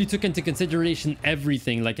actually took into consideration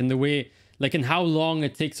everything, like in the way, like in how long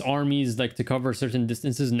it takes armies like to cover certain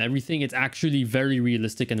distances and everything. It's actually very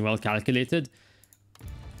realistic and well calculated.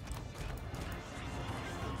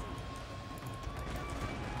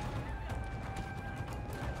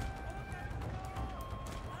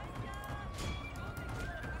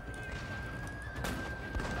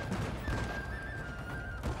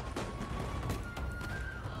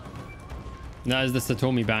 That is the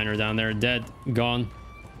Satomi banner down there. Dead. Gone.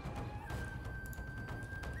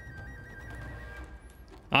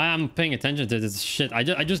 I am paying attention to this shit. I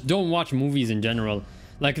just don't watch movies in general.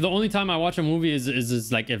 Like, the only time I watch a movie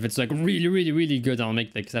is like if it's like really good, I'll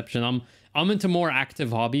make the exception. I'm into more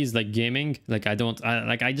active hobbies like gaming. Like, I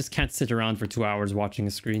just can't sit around for 2 hours watching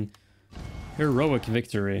a screen. Heroic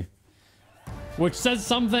victory. Which says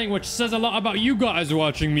something, which says a lot about you guys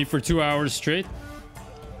watching me for 2 hours straight.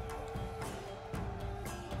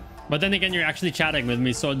 But then again, you're actually chatting with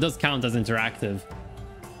me, so it does count as interactive.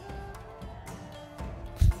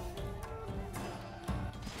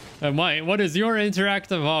 What is your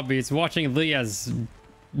interactive hobby? It's watching Leah's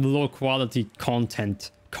low quality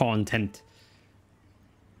content.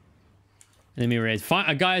 Enemy raid.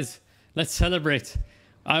 Fine, guys, let's celebrate.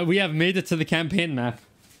 We have made it to the campaign map.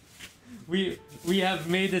 We have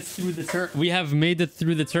made it through the turn. We have made it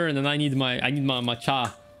through the turn, and I need my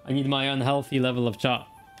cha. I need my unhealthy level of cha.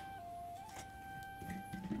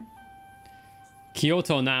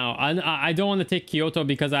 Kyoto now. I don't want to take Kyoto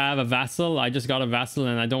because I have a vassal. I just got a vassal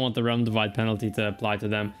and I don't want the realm divide penalty to apply to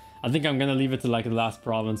them. I think I'm gonna leave it to like the last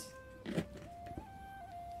province.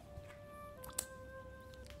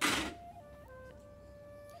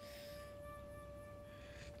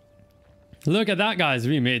 Look at that, guys.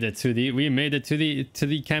 We made it to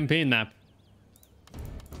the campaign map.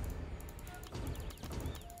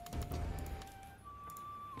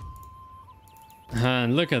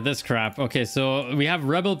 And look at this crap. Okay, so we have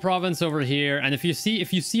Rebel Province over here, and if you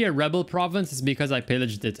see a Rebel Province, it's because I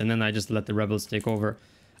pillaged it and then I just let the rebels take over.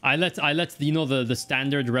 I let you know, the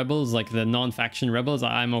standard rebels, like the non-faction rebels,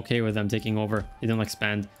 I'm okay with them taking over. They don't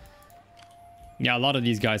expand. Yeah, a lot of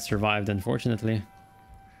these guys survived, unfortunately.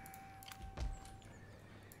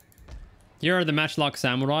 Here are the Matchlock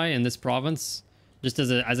Samurai in this province, just as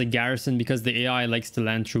a garrison, because the AI likes to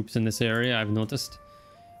land troops in this area, I've noticed.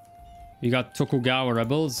 We got Tokugawa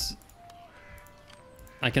rebels.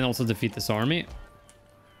 I can also defeat this army.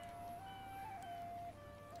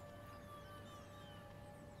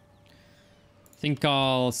 I think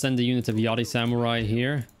I'll send a unit of Yari Samurai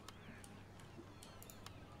here.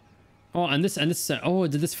 Oh, and this, oh,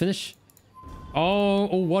 did this finish? Oh,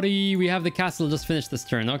 Wadi, we have the castle just finished this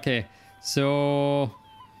turn. Okay, so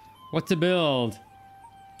what to build?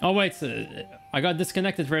 Oh, wait, I got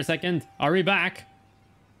disconnected for a second. Are we back?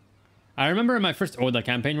 I remember in my first Oda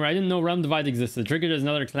campaign where I didn't know Realm Divide existed. Triggered as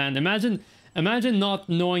another clan. Imagine not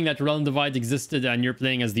knowing that Realm Divide existed and you're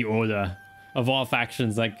playing as the Oda of all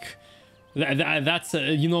factions. Like, that's,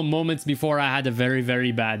 you know, moments before I had a very,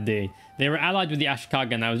 very bad day. They were allied with the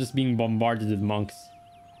Ashikaga and I was just being bombarded with monks.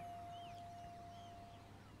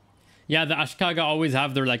 Yeah, the Ashikaga always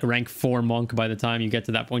have their, like, rank 4 monk by the time you get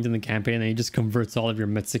to that point in the campaign, and he just converts all of your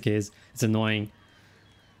Mitsukes. It's annoying.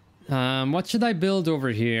 What should I build over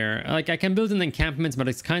here? Like, I can build an encampment, but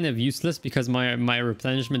it's kind of useless because my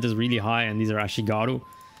replenishment is really high and these are Ashigaru.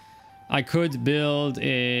 I could build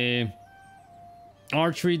a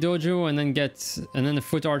archery dojo and then a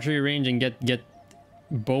foot archery range and get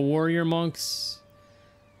bow warrior monks.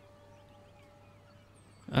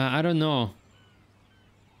 I don't know.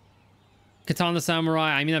 Katana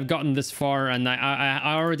Samurai. I mean, I've gotten this far and I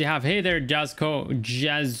already have. Hey there, Jazzco.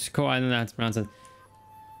 I don't know how to pronounce it.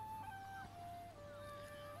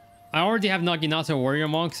 I already have Naginata warrior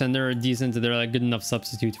monks and they're decent. They're like good enough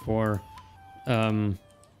substitute for oh,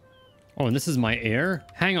 and this is my heir.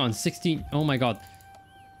 Hang on, 16. Oh my god.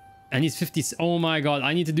 And he's 50. Oh my god,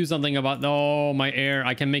 I need to do something about, oh, my heir.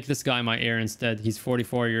 I can make this guy my heir instead. He's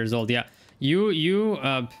 44 years old. Yeah,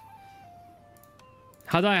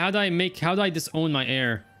 how do I disown my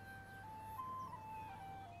heir?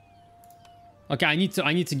 Okay, I need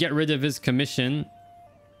to get rid of his commission.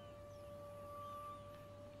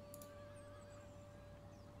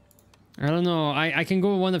 I don't know. I can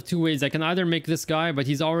go one of two ways. I can either make this guy, but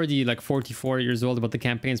he's already like 44 years old, but the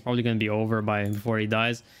campaign's probably going to be over before he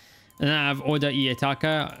dies. And then I have Oda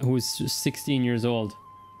Ietaka, who's 16 years old.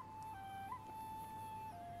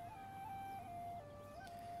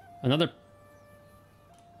 Another...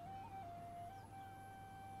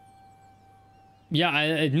 Yeah,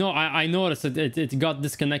 I noticed it got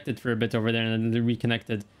disconnected for a bit over there and then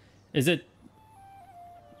reconnected. Is it...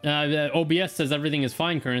 OBS says everything is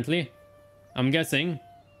fine currently. I'm guessing.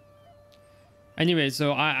 Anyway,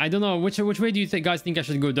 so I don't know which way do you guys think I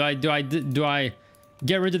should go? Do I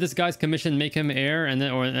get rid of this guy's commission, make him heir, and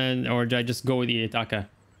then or do I just go with Ietaka?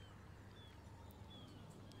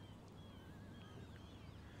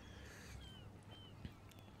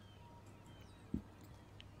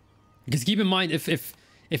 Because keep in mind, if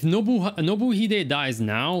Nobuhide dies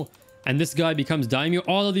now and this guy becomes daimyo,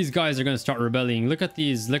 all of these guys are going to start rebelling. Look at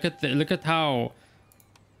these. Look at how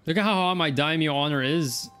high my daimyo honor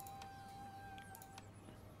is.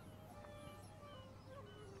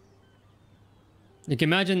 Like,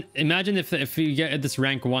 imagine if you get this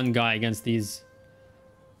rank 1 guy against these.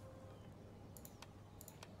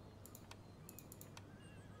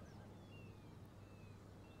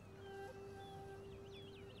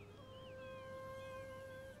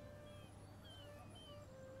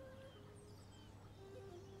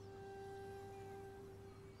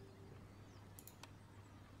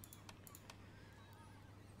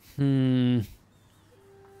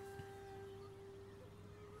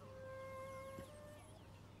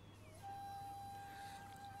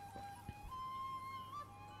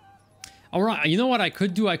 All right, you know what I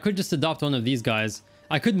could do? I could just adopt one of these guys.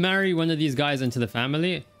 I could marry one of these guys into the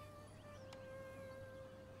family.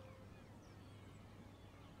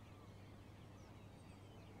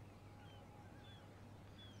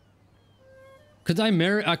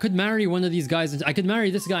 I could marry one of these guys. I could marry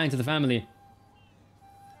this guy into the family.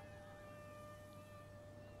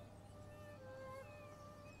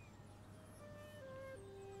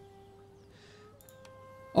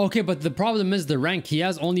 Okay, but the problem is the rank. He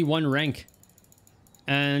has only 1 rank.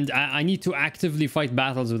 And I need to actively fight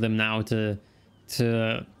battles with him now to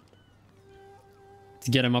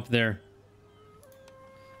to get him up there.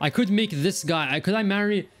 I could make this guy. I could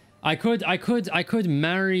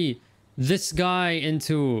marry this guy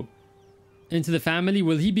into the family.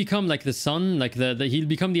 Will he become like the son? Like he'll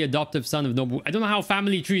become the adoptive son of Nobu. I don't know how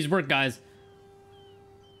family trees work, guys.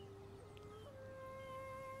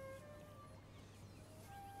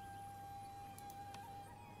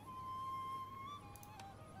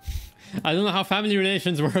 I don't know how family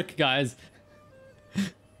relations work, guys.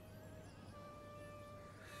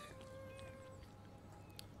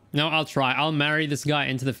 No, I'll try. I'll marry this guy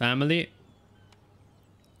into the family.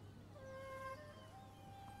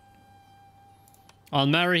 I'll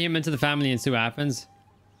marry him into the family and see what happens.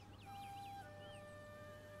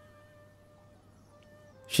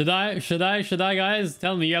 Should I, guys?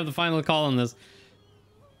 Tell me, you have the final call on this.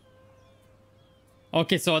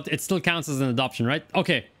 Okay, so it still counts as an adoption, right?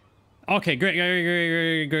 Okay. Okay, great.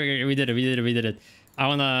 We did it. I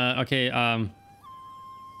wanna, okay,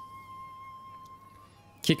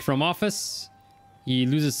 kick from office. He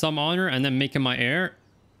loses some honor and then make him my heir.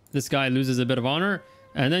 This guy loses a bit of honor.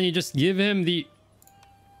 And then you just give him the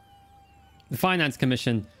finance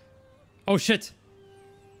commission. Oh, shit.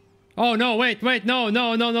 Oh, no, wait. No.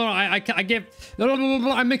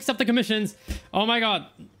 I mixed up the commissions. Oh, my God.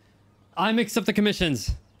 I mixed up the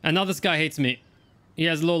commissions. And now this guy hates me. He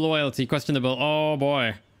has low loyalty. Questionable. Oh,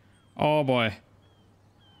 boy. Oh, boy.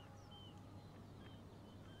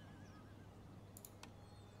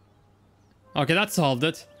 Okay, that solved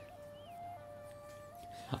it.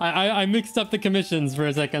 I mixed up the commissions for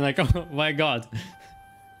a second. Like, oh, my God.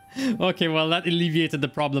 Okay, well, that alleviated the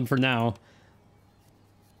problem for now.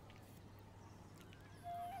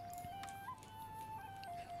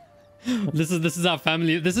 This is our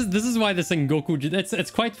family. This is why the Sengoku.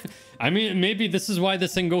 It's quite. I mean, maybe this is why the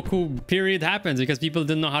Sengoku period happens, because people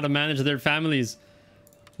didn't know how to manage their families.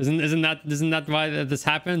 Isn't that why this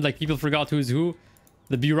happened? Like, people forgot who's who.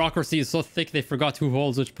 The bureaucracy is so thick they forgot who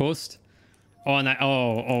holds which post. Oh, and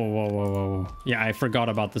whoa. Yeah, I forgot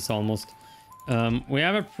about this almost. We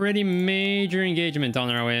have a pretty major engagement on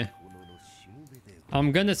our way.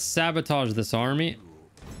 I'm gonna sabotage this army.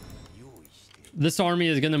 This army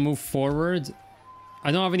is gonna move forward.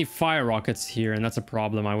 I don't have any fire rockets here, and that's a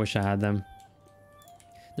problem. I wish I had them.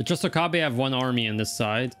 The Chosokabe have one army on this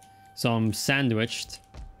side, so I'm sandwiched.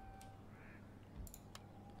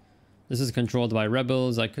 This is controlled by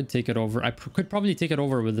rebels. I could take it over. I could probably take it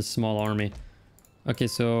over with this small army. Okay,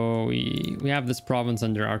 so we have this province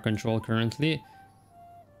under our control currently.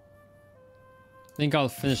 I think I'll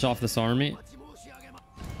finish off this army.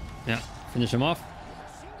 Yeah, finish him off.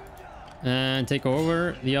 And take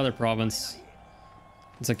over the other province.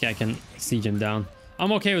 It's okay, I can siege him down.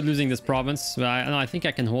 I'm okay with losing this province, but I think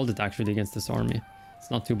I can hold it actually against this army.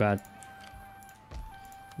 It's not too bad.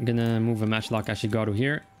 I'm gonna move a matchlock Ashigaru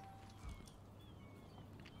here.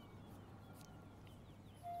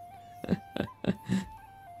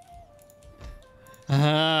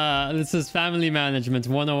 This is family management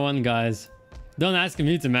 101, guys. Don't ask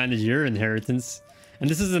me to manage your inheritance. And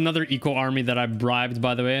this is another eco army that I bribed,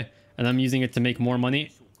 by the way, and I'm using it to make more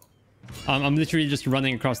money. I'm literally just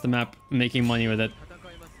running across the map, making money with it.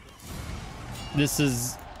 This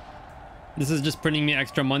is just printing me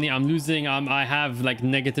extra money. I'm losing. I have like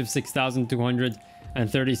negative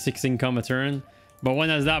 6,236 income a turn. But when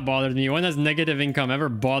has that bothered me? When has negative income ever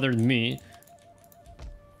bothered me?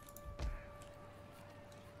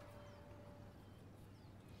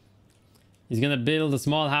 He's gonna build a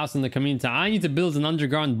small house in the community. I need to build an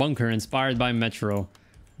underground bunker inspired by Metro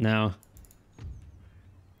now.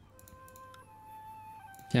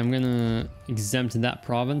 Okay, I'm gonna exempt that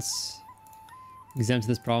province. Exempt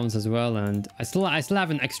this province as well, and I still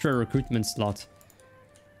have an extra recruitment slot.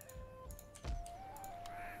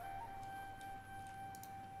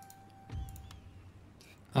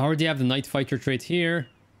 I already have the Night Fighter trait here.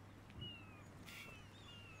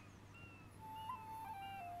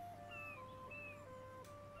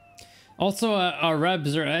 Also, our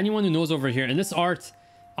Rebs, or anyone who knows over here, in this art,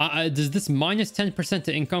 does this minus 10%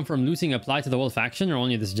 to income from losing apply to the whole faction, or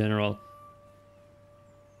only this general?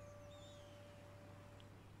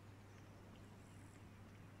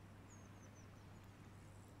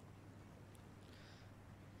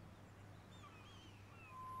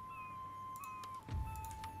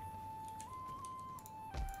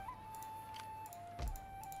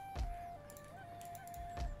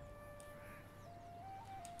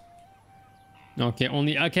 Okay,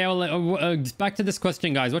 only... Okay, well, back to this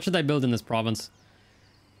question, guys. What should I build in this province?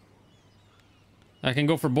 I can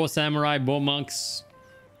go for bow samurai, bow monks.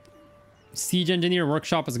 Siege engineer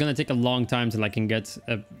workshop is going to take a long time till I can get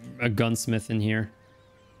a gunsmith in here.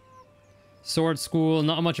 Sword School.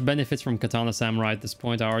 Not much benefits from Katana Samurai at this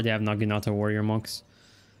point. I already have Naginata Warrior Monks.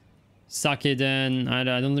 Sakeden. I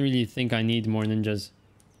don't really think I need more ninjas.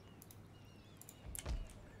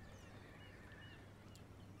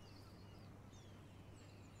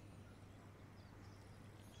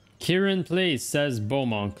 Kieran Place says Bow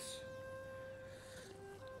Monks.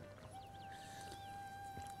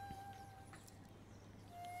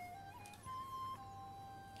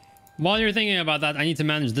 While you're thinking about that, I need to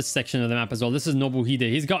manage this section of the map as well. This is Nobuhide.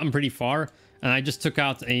 He's gotten pretty far, and I just took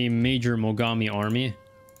out a major Mogami army.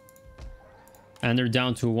 And they're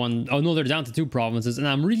down to one... Oh, no, they're down to 2 provinces. And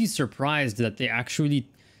I'm really surprised that they actually...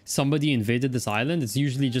 Somebody invaded this island. It's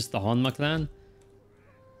usually just the Honma clan.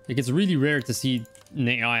 Like, it's really rare to see an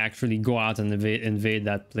AI actually go out and invade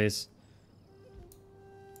that place.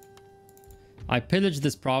 I pillaged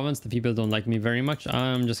this province. The people don't like me very much.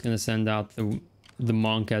 I'm just going to send out the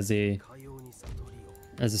monk as a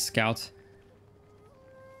scout.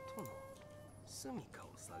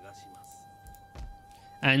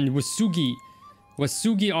 And Wasugi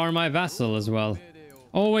are my vassal as well.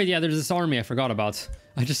 Oh wait, yeah, there's this army I forgot about.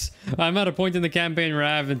 I'm at a point in the campaign where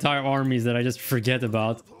I have entire armies that I just forget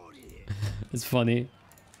about. It's funny.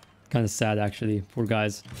 Kind of sad actually. Poor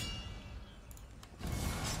guys.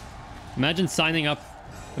 Imagine signing up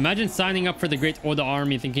for the Great Oda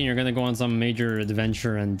Army thinking you're gonna go on some major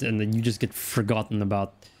adventure and then you just get forgotten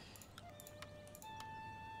about.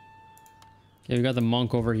 Okay, we got the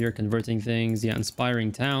monk over here converting things. Yeah,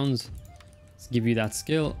 inspiring towns. Let's give you that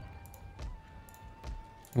skill.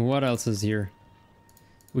 What else is here?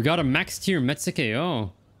 We got a max tier Metsuke.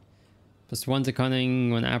 Oh. +1 to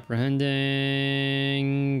cunning when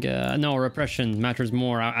apprehending. No, repression matters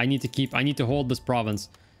more. I need to hold this province.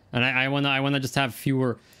 And I wanna just have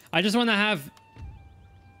fewer. I just wanna have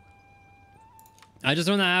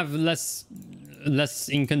less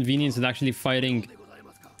inconvenience with actually fighting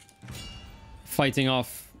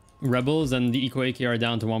off rebels, and the Eco AK are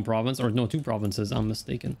down to 1 province, or no, 2 provinces. I'm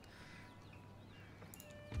mistaken.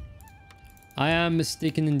 I am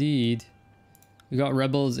mistaken indeed. We got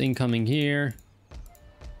rebels incoming here.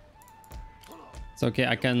 It's okay.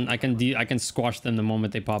 I can squash them the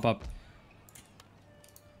moment they pop up.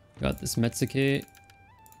 Got this Metsuke.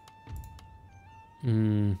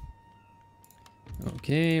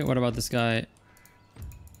 Okay, what about this guy?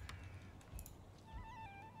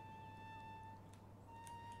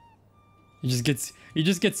 He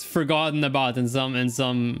just gets forgotten about in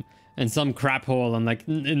some crap hole and like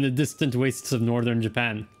in the distant wastes of northern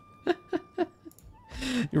Japan.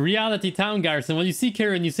 Reality town garrison. Well, you see,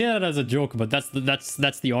 Kieran, you say that as a joke, but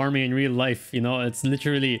that's the army in real life. You know, it's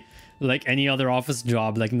literally like any other office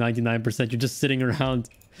job. Like 99%, you're just sitting around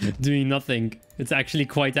doing nothing. It's actually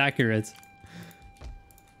quite accurate.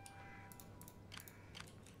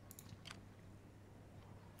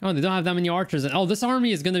 Oh, they don't have that many archers. Oh, this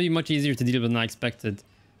army is going to be much easier to deal with than I expected.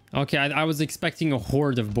 Okay, I was expecting a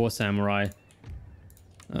horde of bow samurai.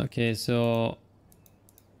 Okay, so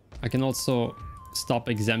I can also stop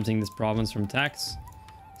exempting this province from tax.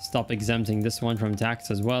 Stop exempting this one from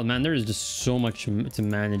tax as well. Man, there is just so much to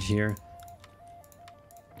manage here.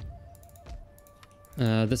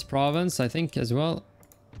 This province, I think, as well.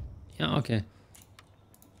 Yeah, okay.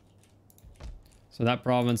 So that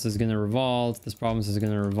province is going to revolt. This province is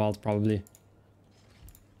going to revolt, probably.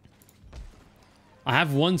 I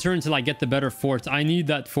have 1 turn till I get the better fort. I need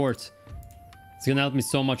that fort. It's going to help me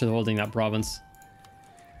so much with holding that province.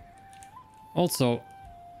 Also,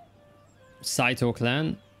 Saito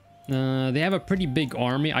clan. They have a pretty big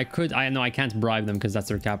army. I can't bribe them because that's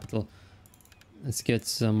their capital. Let's get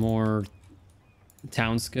some more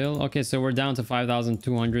town skill. Okay, so we're down to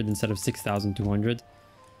 5,200 instead of 6,200.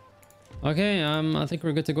 Okay, I think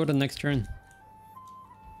we're good to go to the next turn.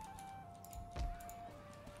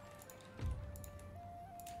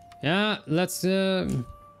 Yeah, let's go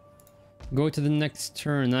to the next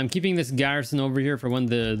turn. I'm keeping this garrison over here for when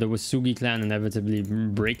the Wasugi clan inevitably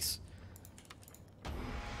breaks.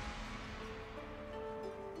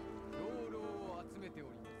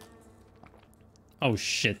 Oh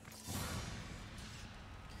shit.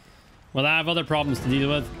 Well, I have other problems to deal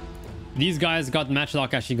with. These guys got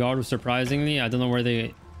Matchlock Ashigaru, surprisingly. I don't know where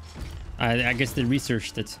they... I guess they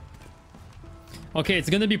researched it. Okay, it's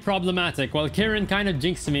gonna be problematic. Well, Kieran kind of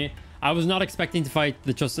jinxed me. I was not expecting to fight off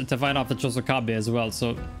the Chosokabe as well.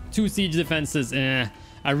 So 2 siege defenses.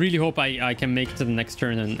 I really hope I can make it to the next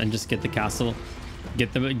turn and just get the castle,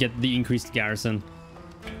 get the increased garrison.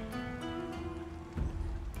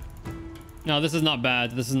 No, this is not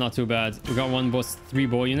bad. This is not too bad. We got 3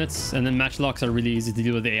 bow units, and then matchlocks are really easy to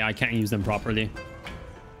deal with. The AI can't use them properly.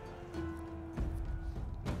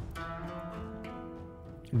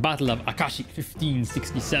 Battle of Akashi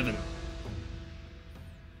 1567.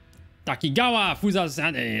 Takigawa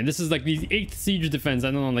Fusasane. This is like the 8th siege defense.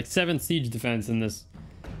 I don't know, like 7th siege defense in this.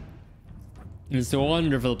 It's a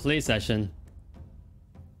wonderful play session.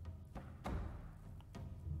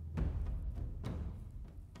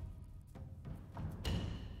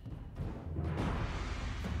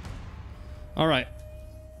 All right.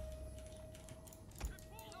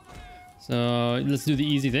 So let's do the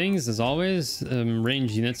easy things as always.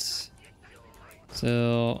 Range units.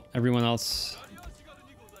 So everyone else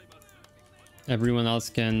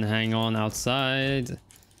can hang on outside.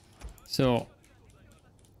 So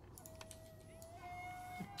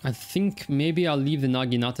I think maybe I'll leave the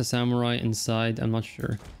Naginata Samurai inside. I'm not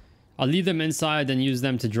sure. I'll leave them inside and use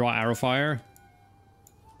them to draw arrow fire.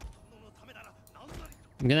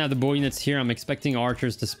 I'm gonna have the bow units here. I'm expecting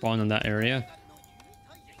archers to spawn in that area.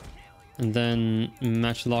 And then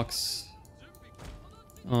matchlocks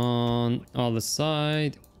on all the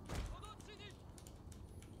side.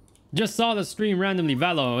 Just saw the stream randomly.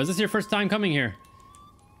 Valo, is this your first time coming here?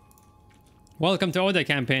 Welcome to Oda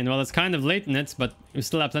campaign. Well, it's kind of late in it, but we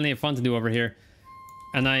still have plenty of fun to do over here.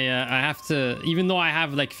 And I have to, even though I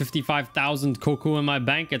have like 55,000 koku in my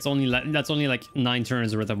bank, that's only like 9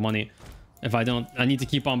 turns worth of money. If I don't, I need to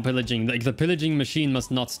keep on pillaging. Like the pillaging machine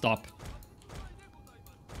must not stop.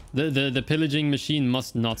 The pillaging machine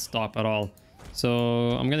must not stop at all.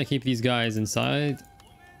 So I'm gonna keep these guys inside.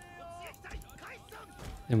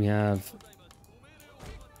 And we have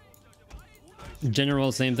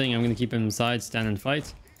General, same thing. I'm gonna keep him inside, stand and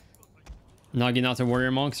fight. Naginata warrior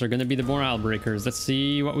monks are gonna be the morale breakers. Let's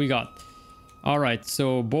see what we got. All right,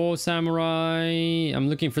 so bow samurai. I'm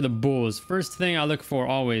looking for the bows. First thing I look for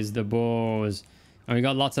always the bows. And we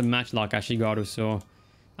got lots of matchlock Ashigaru, so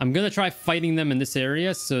I'm gonna try fighting them in this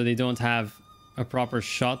area so they don't have a proper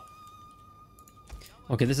shot.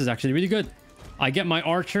 Okay, this is actually really good. I get my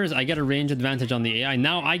archers. I get a range advantage on the AI.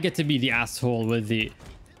 Now I get to be the asshole with the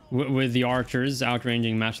archers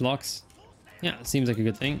outranging matchlocks. Yeah, seems like a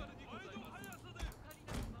good thing.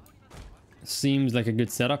 Seems like a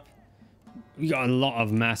good setup. We got a lot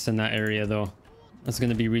of mass in that area though. That's going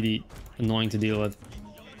to be really annoying to deal with.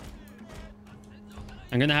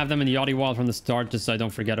 I'm going to have them in the Yachty wall from the start just so I don't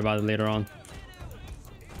forget about it later on.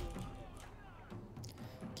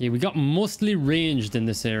 Okay, we got mostly ranged in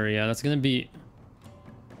this area. That's going to be...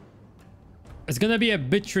 It's going to be a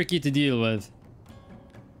bit tricky to deal with.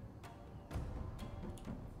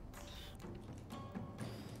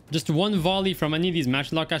 Just one volley from any of these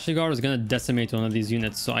matchlock Ashigaru is gonna decimate one of these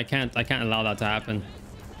units, so I can't allow that to happen.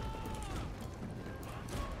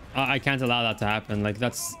 I can't allow that to happen. Like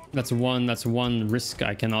that's one risk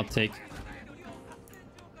I cannot take.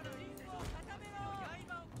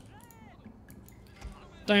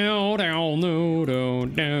 Well,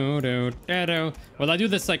 I do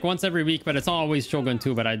this like once every week, but it's always Shogun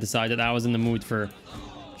 2, but I decided I was in the mood for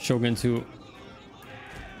Shogun 2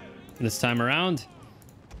 this time around.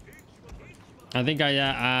 I think I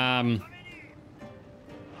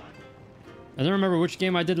don't remember which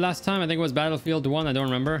game I did last time. I think it was Battlefield 1. I don't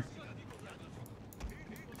remember.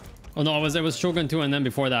 Oh no, it was Shogun 2 and then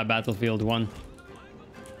before that Battlefield 1.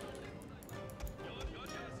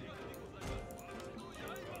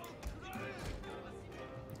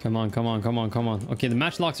 Come on, come on, come on, come on. Okay, the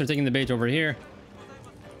matchlocks are taking the bait over here.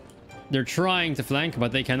 They're trying to flank,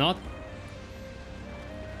 but they cannot.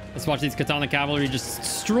 Let's watch these Katana Cavalry just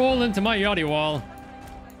stroll into my Yachty wall.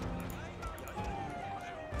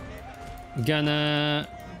 Gonna...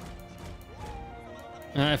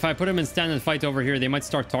 if I put them in stand and fight over here, they might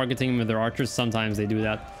start targeting them with their archers. Sometimes they do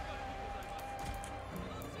that.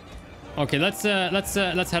 Okay, let's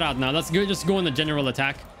head out now. Let's go, just go on the general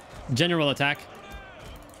attack. General attack.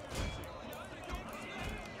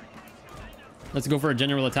 Let's go for a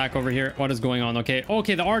general attack over here. What is going on? Okay.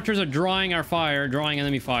 Okay, the archers are drawing our fire, drawing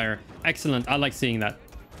enemy fire. Excellent. I like seeing that.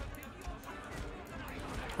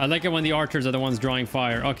 I like it when the archers are the ones drawing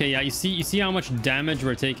fire. Okay, yeah, you see how much damage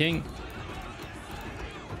we're taking?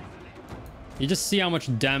 You just see how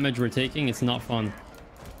much damage we're taking. It's not fun.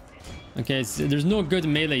 Okay, there's no good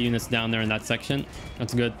melee units down there in that section.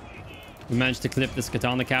 That's good. We managed to clip this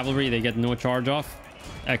Katana Cavalry. They get no charge off.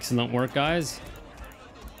 Excellent work, guys.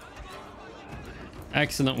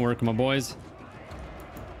 Excellent work, my boys.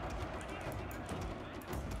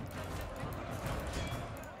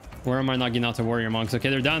 Where are my Naginata warrior monks? Okay,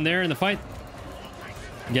 they're down there in the fight.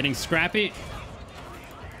 Getting scrappy.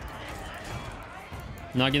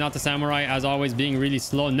 Naginata samurai, as always, being really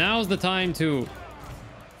slow. Now's the time to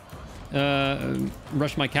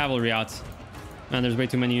rush my cavalry out. Man, there's way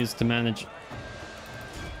too many units to manage.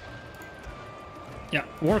 Yeah,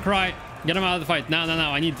 Warcry. Get them out of the fight. No.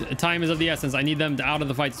 I need... Time is of the essence. I need them out of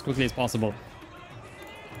the fight as quickly as possible.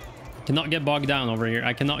 Cannot get bogged down over here.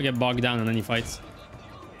 I cannot get bogged down in any fights.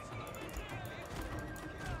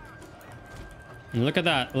 And look at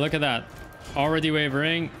that. Look at that. Already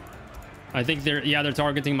wavering. I think they're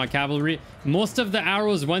targeting my cavalry. Most of the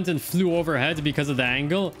arrows went and flew overhead because of the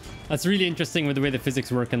angle. That's really interesting with the way the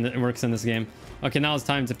physics works in this game. Okay, now it's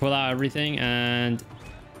time to pull out everything and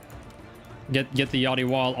get the Yachty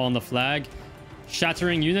wall on the flag.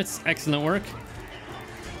 Shattering units. Excellent work.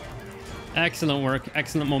 Excellent work.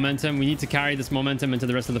 Excellent momentum. We need to carry this momentum into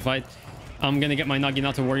the rest of the fight. I'm gonna get my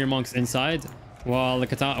Naginata warrior monks inside while the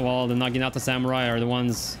Naginata samurai are the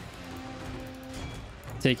ones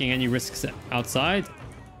taking any risks outside.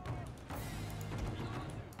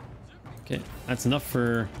 Okay, that's enough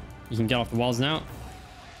for... You can get off the walls now.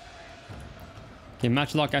 Okay,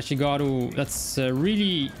 Matchlock Ashigaru. That's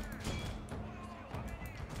really...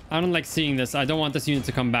 I don't like seeing this. I don't want this unit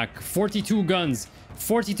to come back. 42 guns.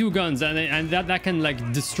 42 guns. And that can,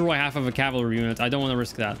 like, destroy half of a cavalry unit. I don't want to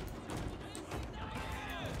risk that.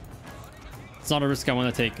 It's not a risk I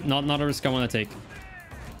want to take. Not a risk I want to take.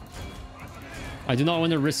 I do not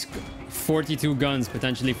want to risk 42 guns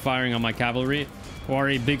potentially firing on my cavalry, or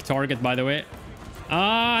a big target, by the way.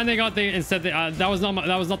 And they got the instead. That was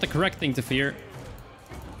not the correct thing to fear.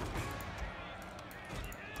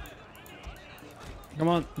 Come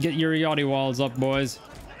on, get your Yachty walls up, boys.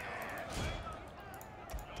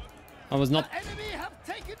 That was not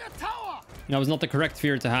the correct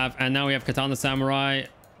fear to have. And now we have Katana Samurai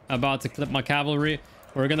about to clip my cavalry.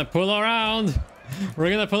 We're gonna pull around. We're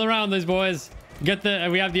gonna pull around these boys. We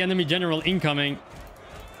have the enemy general incoming.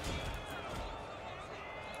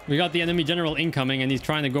 We got the enemy general incoming, and he's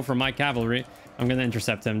trying to go for my cavalry. I'm gonna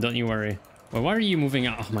intercept him, don't you worry. Well, why are you moving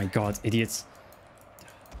out? Oh my god, idiots.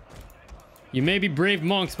 You may be brave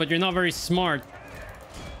monks, but you're not very smart.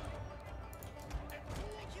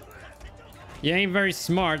 You ain't very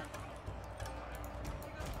smart.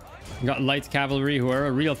 Got light cavalry who are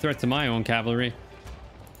a real threat to my own cavalry.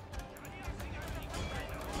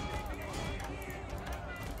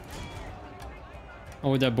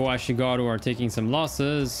 Oh, the Bo Ashigaru are taking some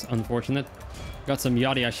losses. Unfortunate. Got some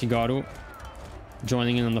Yachty Ashigaru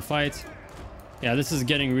joining in on the fight. Yeah, this is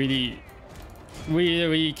getting really...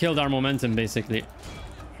 We killed our momentum, basically.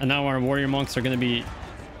 And now our warrior monks are going to be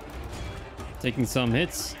taking some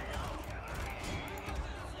hits.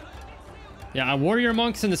 Yeah, warrior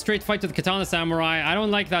monks in the straight fight with Katana Samurai. I don't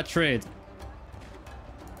like that trade.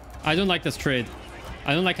 I don't like this trade.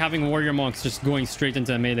 I don't like having warrior monks just going straight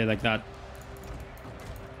into a melee like that.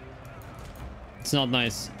 It's not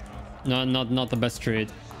nice. Not the best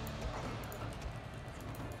trade.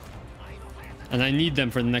 And I need them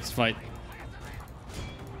for the next fight.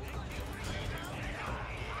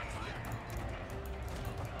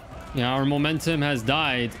 Yeah, our momentum has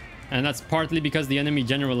died. And that's partly because the enemy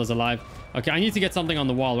general is alive. Okay, I need to get something on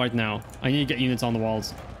the wall right now. I need to get units on the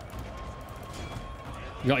walls.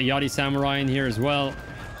 We got Yachty Samurai in here as well.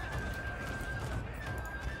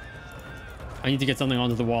 I need to get something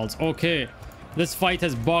onto the walls. Okay. This fight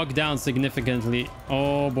has bogged down significantly.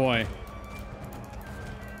 Oh boy.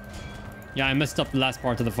 Yeah, I messed up the last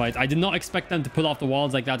part of the fight. I did not expect them to pull off the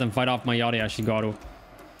walls like that and fight off my Yachty Ashigaru.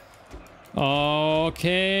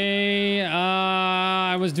 Okay.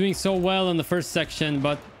 I was doing so well in the first section,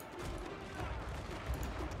 but...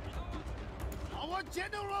 Our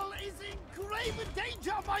general is in grave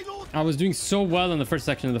danger, my lord. I was doing so well in the first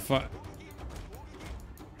section of the fight.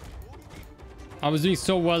 I was doing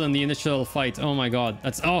so well in the initial fight. Oh my god.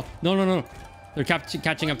 That's... Oh, no. They're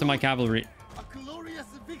catching up to my cavalry. A glorious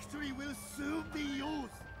victory will soon be yours.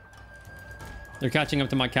 They're catching up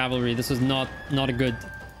to my cavalry. This was not a good...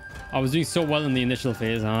 I was doing so well in the initial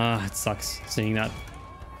phase. It sucks seeing that.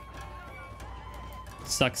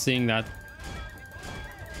 Sucks seeing that.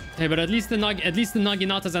 Hey, but at least the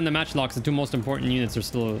Naginatas and the Matchlocks, the two most important units, are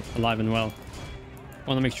still alive and well. I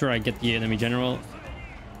want to make sure I get the enemy general.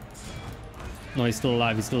 No, he's still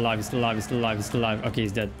alive. He's still alive. He's still alive. He's still alive. He's still alive. Okay,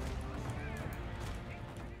 he's dead.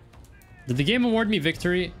 Did the game award me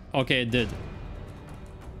victory? Okay, it did.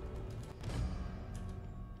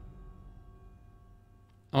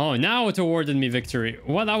 Oh, now it awarded me victory.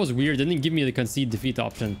 Well, that was weird. It didn't give me the concede defeat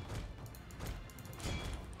option.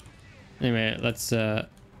 Anyway, let's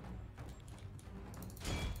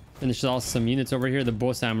finish off some units over here. The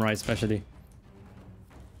Bow Samurai especially.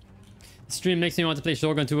 The stream makes me want to play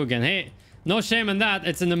Shogun 2 again. Hey, no shame in that.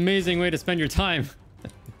 It's an amazing way to spend your time.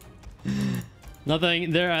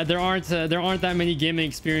 Nothing. There aren't that many gaming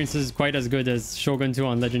experiences quite as good as Shogun 2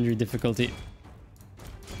 on legendary difficulty.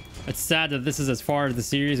 It's sad that this is as far as the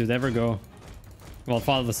series would ever go. Well,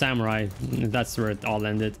 Fall of the Samurai, that's where it all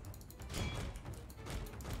ended.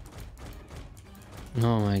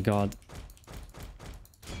 Oh my god.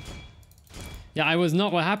 Yeah, I was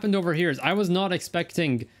not... What happened over here is I was not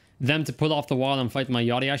expecting them to pull off the wall and fight my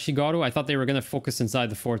Yari Ashigaru. I thought they were going to focus inside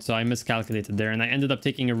the fort, so I miscalculated there. And I ended up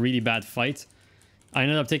taking a really bad fight. I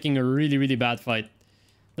ended up taking a really, really bad fight.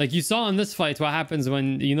 Like you saw in this fight what happens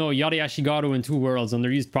when, you know, Yari Ashigaru in Two Worlds, when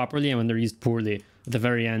they're used properly and when they're used poorly. At the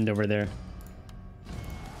very end over there.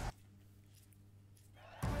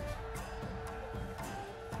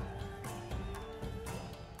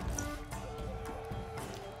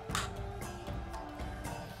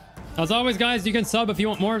 As always, guys, you can sub if you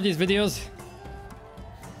want more of these videos.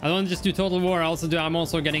 I don't just do Total War. I'm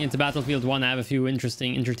also getting into Battlefield 1. I have a few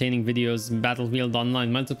interesting, entertaining videos in Battlefield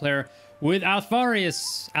Online multiplayer with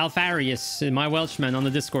Alfarius, my Welshman, on the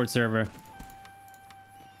Discord server.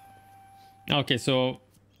 Okay, so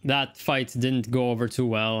that fight didn't go over too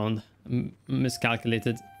well and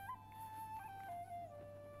miscalculated.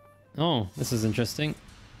 Oh, this is interesting.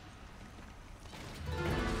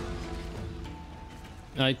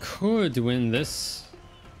 I could win this.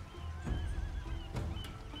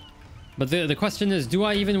 But the question is, do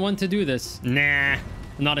I even want to do this? Nah, I'm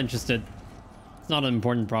not interested. It's not an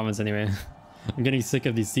important province anyway. I'm getting sick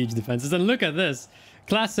of these siege defenses. And look at this.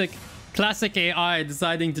 Classic AI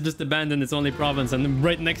deciding to just abandon its only province and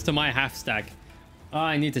right next to my half stack. Oh,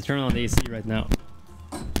 I need to turn on the AC right now.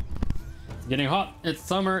 It's getting hot. It's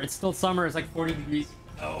summer. It's still summer. It's like 40 degrees.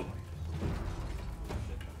 Oh.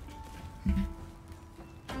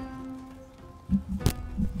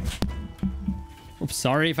 Oops,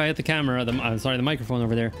 sorry if I hit the camera. Sorry, the microphone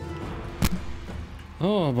over there.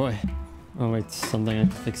 Oh boy. Oh wait, something I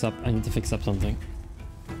need to fix up. I need to fix up something.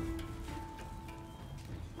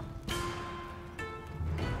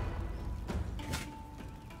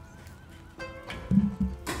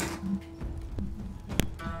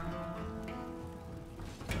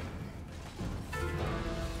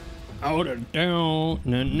 Oh,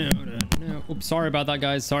 no. Oops, sorry about that,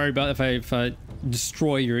 guys. Sorry about if I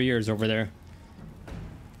destroy your ears over there.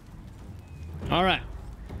 All right.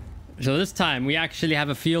 So this time we actually have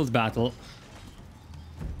a field battle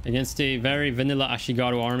against a very vanilla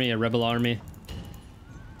Ashigaru army, a rebel army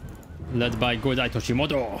led by Godai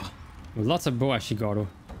Toshimoto with lots of bow Ashigaru.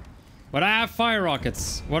 But I have fire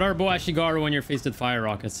rockets. What are bow Ashigaru when you're faced with fire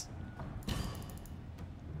rockets?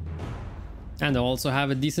 And I also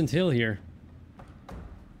have a decent hill here.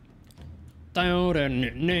 Okay,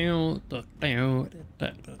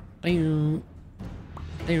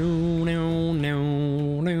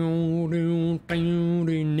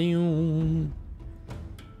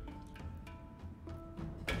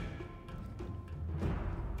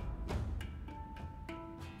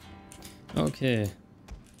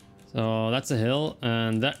 so that's a hill,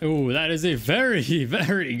 and that is a very,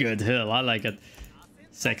 very good hill. I like it.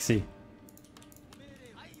 Sexy.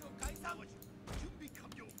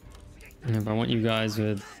 And I want you guys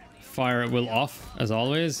with fire at will off, as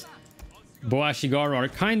always. Bow Ashigaru are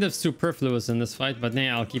kind of superfluous in this fight, but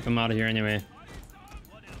nah, I'll keep them out of here anyway.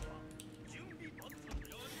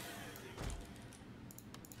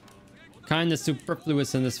 Kind of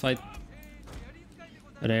superfluous in this fight,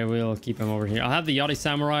 but I will keep him over here. I'll have the Yari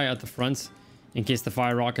Samurai at the front in case the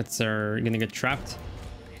fire rockets are gonna get trapped.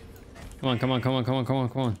 Come on, come on, come on, come on, come on,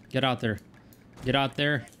 come on. Get out there. Get out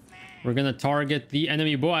there. We're gonna target the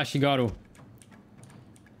enemy Bow Ashigaru.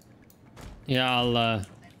 Yeah, I'll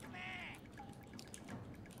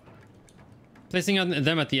placing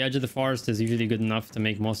them at the edge of the forest is usually good enough to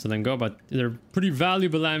make most of them go, but they're pretty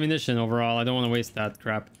valuable ammunition overall. I don't want to waste that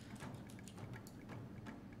crap.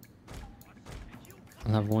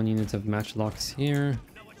 I'll have one unit of matchlocks here.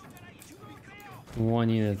 One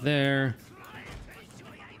unit there.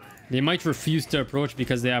 They might refuse to approach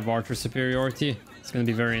because they have archer superiority. It's going to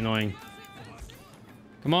be very annoying.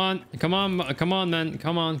 Come on. Come on. Come on, man.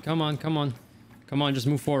 Come on. Come on. Come on. Come on. Just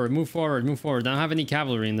move forward. Move forward. Move forward. I don't have any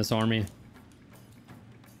cavalry in this army.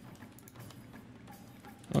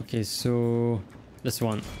 Okay, so this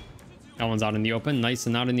one. That one's out in the open. Nice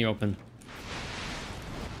and out in the open.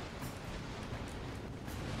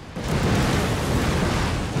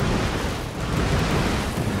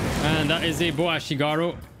 And that is a Bow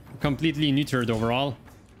Ashigaru. Completely neutered overall.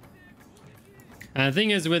 And the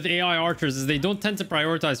thing is with AI archers is they don't tend to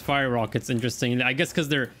prioritize fire rockets, interestingly. I guess because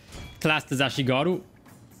they're classed as Ashigaru.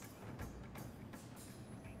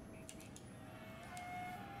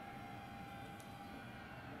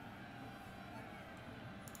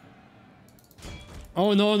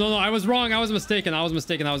 Oh, no, no, no. I was wrong. I was mistaken. I was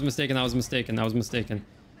mistaken. I was mistaken. I was mistaken. I was mistaken.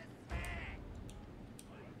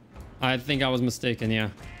 I think I was mistaken, yeah.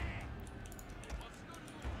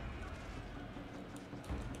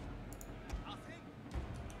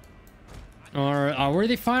 Or were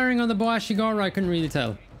they firing on the Boashigaru? I couldn't really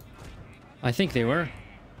tell. I think they were.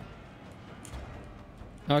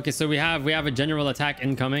 Okay, so we have a general attack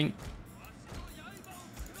incoming.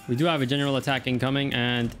 We do have a general attack incoming,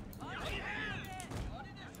 and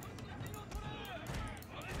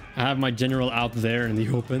I have my general out there in the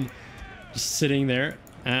open, just sitting there,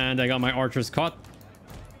 and I got my archers caught.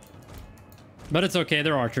 But it's okay,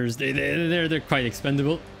 they're archers. They're quite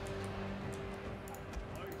expendable.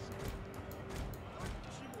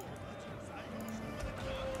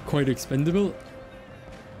 Quite expendable.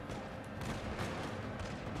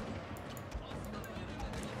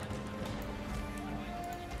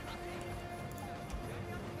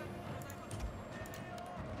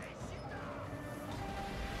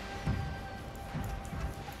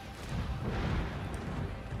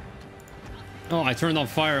 Oh, I turned on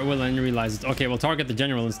fire at will and didn't realize it. Okay, we'll target the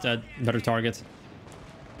general instead. Better target.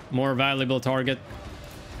 More valuable target.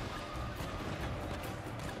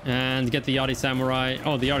 And get the Yari Samurai.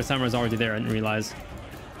 Oh, the Yari Samurai is already there. I didn't realize.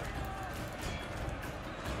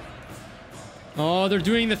 Oh, they're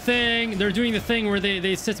doing the thing. They're doing the thing where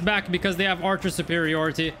they sit back because they have archer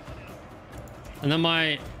superiority. And then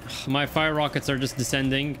my fire rockets are just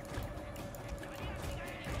descending.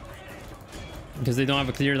 Because they don't have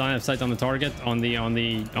a clear line of sight on the target, on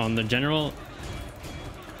the general.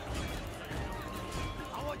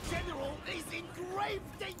 Our general is in grave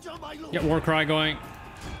danger, my lord. Get war cry going.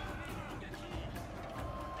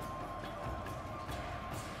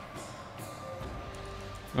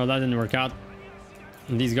 Well, that didn't work out.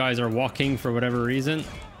 And these guys are walking for whatever reason.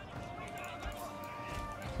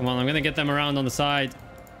 Come on, I'm gonna get them around on the side.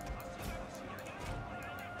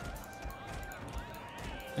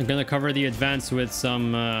 I'm gonna cover the advance with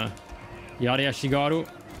some Yari Ashigaru,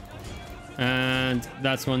 and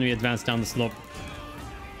that's when we advance down the slope.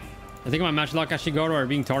 I think my matchlock Ashigaru are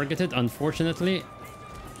being targeted, unfortunately.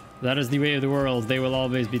 That is the way of the world. They will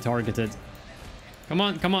always be targeted. Come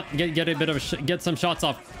on, come on, get a bit of get some shots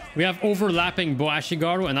off. We have overlapping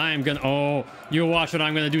Boashigaru, and I am gonna... Oh, you watch what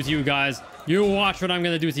I'm gonna do to you guys. You watch what I'm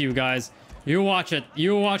gonna do to you guys. You watch it.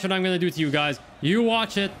 You watch what I'm gonna do to you guys. You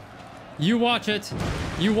watch it. You watch it.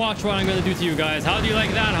 You watch what I'm gonna do to you guys. How do you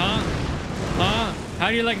like that, huh? Huh? How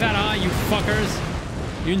do you like that, huh, you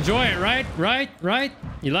fuckers? You enjoy it, right? Right? Right?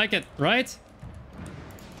 You like it, right?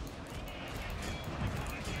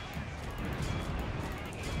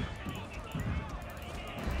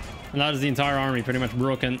 And that is the entire army pretty much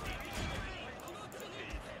broken.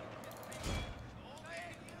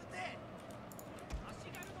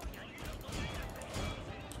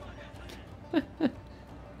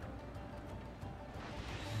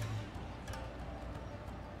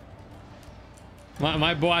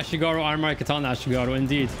 my Bo Ashigaru are my Katana Ashigaru,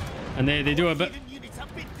 indeed, and they do a bit.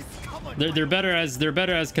 They're better as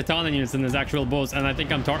Katana units than as actual bows, and I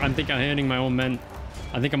think I'm hitting my own men.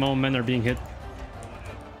 I think my own men are being hit.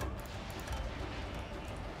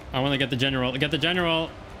 I want to get the general. Get the general.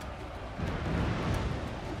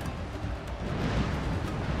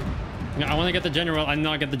 I want to get the general. I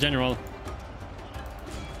not get the general.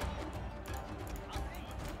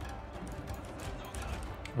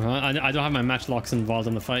 I don't have my matchlocks involved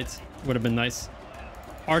in the fight. Would have been nice.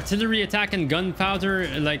 Artillery attack and gunpowder,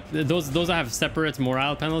 like those have separate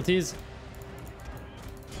morale penalties.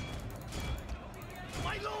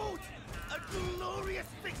 My lord, a glorious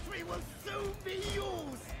victory will soon be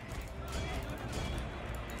yours.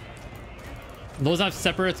 Those have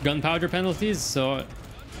separate gunpowder penalties, so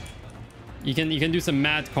you can do some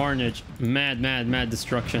mad carnage, mad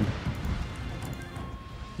destruction.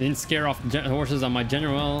 Didn't scare off horses on my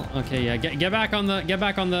general. Okay, yeah, get back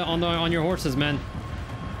on your horses, man.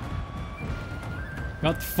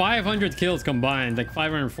 About 500 kills combined, like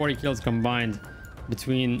 540 kills combined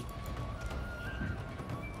between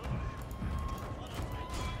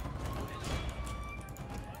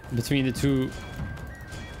the two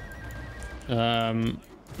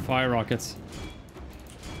fire rockets.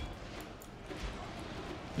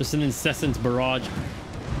 Just an incessant barrage.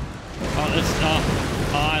 Oh, that's oh,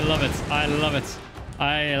 I love it. I love it.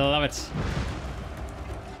 I love it.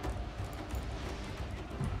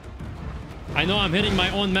 I know I'm hitting my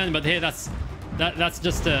own men, but hey, that's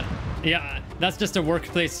just a that's just a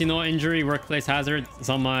workplace, you know, injury, workplace hazard. It's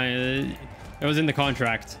on my it was in the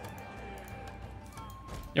contract.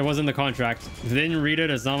 It was in the contract. If they didn't read it,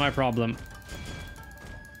 it's not my problem.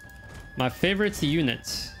 My favorite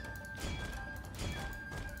unit,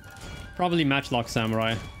 probably Matchlock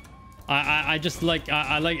Samurai. I just like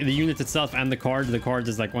I like the unit itself and the card. The card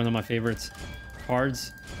is like one of my favorite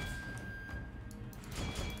cards.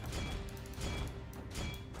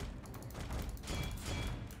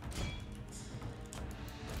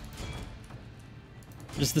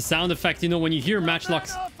 Just the sound effect, you know, when you hear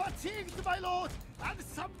Matchlock's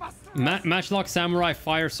Matchlock Samurai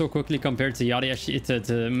fire so quickly compared to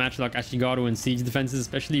to Matchlock Ashigaru and Siege defenses,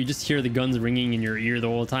 especially, you just hear the guns ringing in your ear the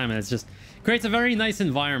whole time, and it's just creates a very nice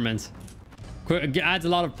environment. Adds a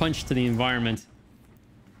lot of punch to the environment.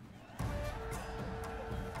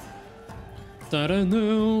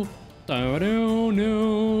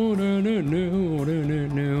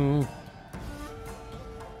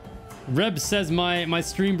 Reb says my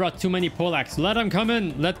stream brought too many Polacks. Let them come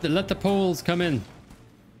in. Let the Poles come in.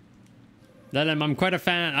 Let them. I'm quite a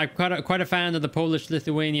fan. I'm quite a fan of the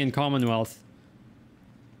Polish-Lithuanian Commonwealth.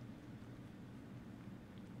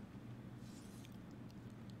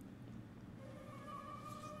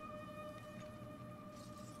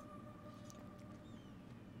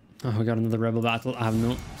 Oh, we got another rebel battle. I have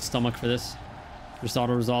no stomach for this. Just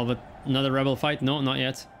auto-resolve it. Another rebel fight? No, not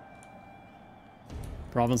yet.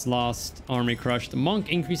 Province lost. Army crushed. Monk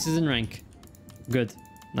increases in rank. Good.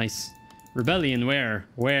 Nice. Rebellion, where?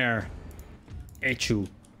 Where? Echu.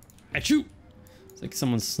 Echu! It's like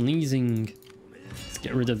someone's sneezing. Let's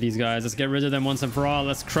get rid of these guys. Let's get rid of them once and for all.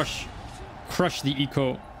 Let's crush the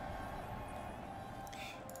eco.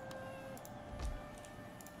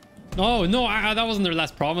 Oh no, that wasn't their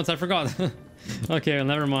last province. I forgot. Okay, well,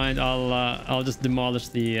 never mind. I'll just demolish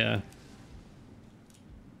the.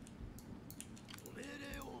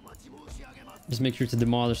 Just make sure to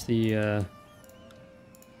demolish the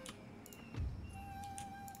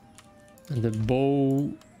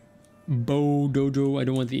bow dojo. I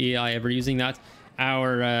don't want the AI ever using that.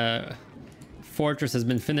 Our fortress has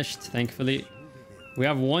been finished, thankfully. We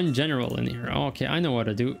have one general in here. Oh, okay, I know what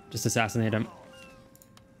to do. Just assassinate him.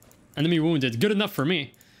 Enemy wounded. Good enough for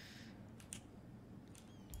me.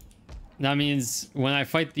 That means when I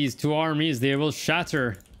fight these two armies, they will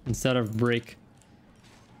shatter instead of break.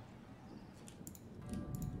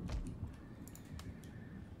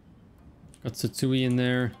 Got Tsutsui in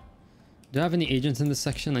there. Do I have any agents in this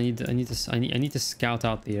section? I need to scout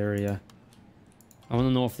out the area. I want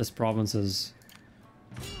to know if this province is.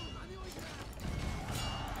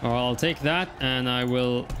 Or I'll take that and I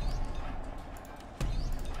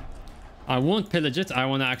won't pillage it. I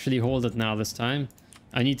want to actually hold it now this time.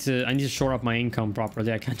 I need to shore up my income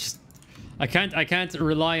properly. I can't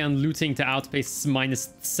rely on looting to outpace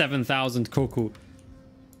minus 7,000 koku.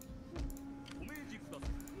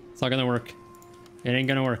 It's not gonna work. It ain't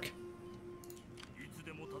gonna work.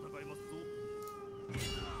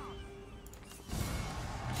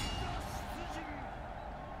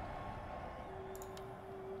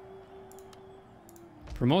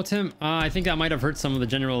 Promote him? I think that might have hurt some of the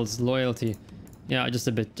general's loyalty. Yeah, just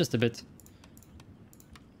a bit.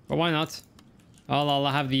 But why not? I'll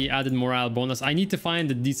have the added morale bonus. I need to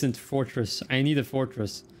find a decent fortress. I need a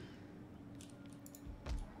fortress.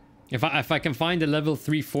 If I can find a level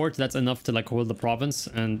 3 fort, that's enough to like hold the province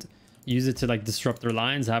and use it to like disrupt their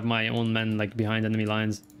lines. Have my own men like behind enemy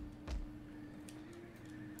lines.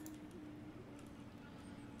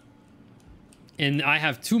 And I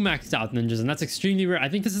have 2 maxed out ninjas, and that's extremely rare. I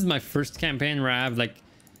think this is my first campaign where I have like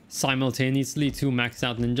simultaneously 2 maxed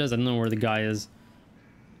out ninjas. I don't know where the guy is.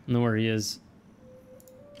 I don't know where he is.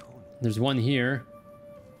 There's one here.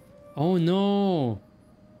 Oh no.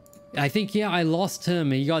 I think, yeah, I lost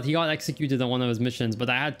him. He got executed on one of his missions, but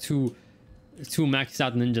I had two maxed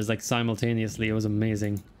out ninjas like simultaneously. It was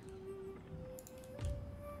amazing.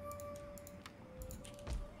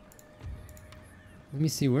 Let me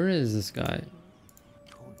see, where is this guy?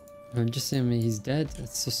 I'm just saying he's dead.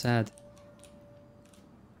 That's so sad.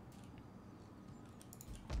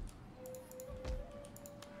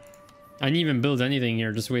 I didn't even build anything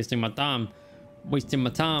here, just wasting my time. Wasting my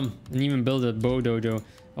time. I didn't even build a bow dojo.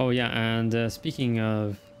 Oh yeah, and speaking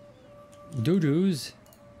of dojos,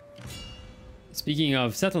 speaking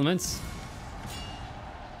of settlements,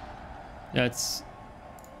 let's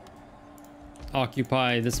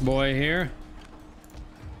occupy this boy here.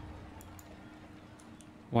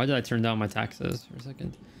 Why did I turn down my taxes for a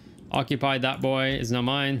second? Occupy that boy is now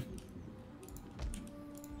mine.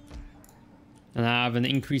 And I have an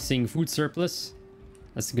increasing food surplus.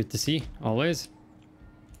 That's good to see, always.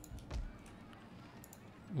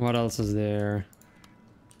 What else is there?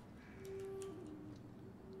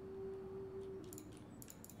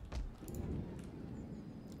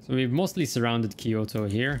 So we've mostly surrounded Kyoto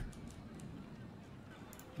here.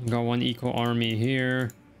 Got one eco army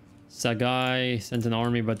here. Sagai sent an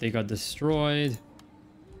army, but they got destroyed.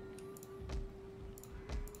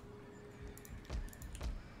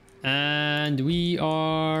 And we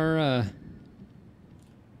are...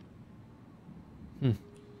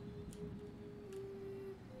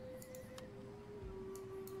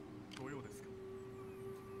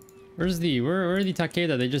 Where are the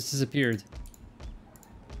Takeda? They just disappeared.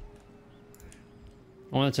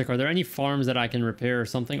 I want to check, are there any farms that I can repair or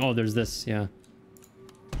something? Oh, there's this, yeah.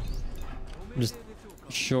 Just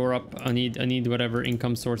shore up. I need whatever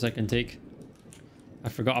income source I can take. I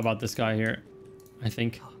forgot about this guy here, I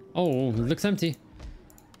think. Oh, it looks empty.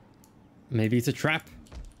 Maybe it's a trap.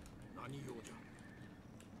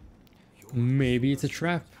 Maybe it's a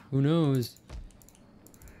trap. Who knows?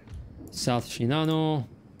 South Shinano.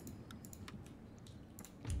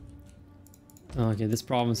 Okay, this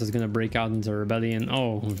province is gonna break out into rebellion.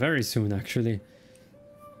 Oh, very soon, actually.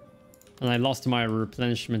 And I lost my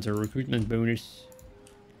replenishment or recruitment bonus.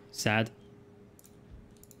 Sad.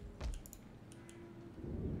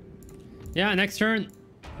 Yeah, next turn.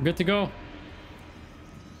 Good to go.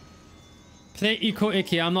 Play Iko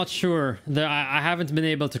Iki. I'm not sure. I haven't been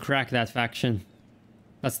able to crack that faction.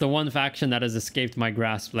 That's the one faction that has escaped my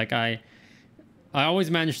grasp. Like, I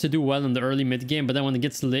always manage to do well in the early mid game, but then when it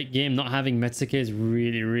gets to late game, not having Metsuke is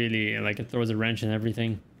really, like, it throws a wrench in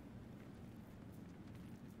everything.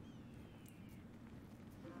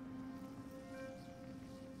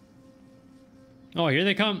 Oh, here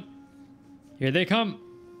they come. Here they come.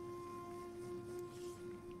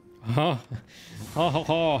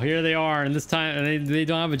 Oh, here they are. And this time, they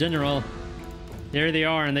don't have a general. Here they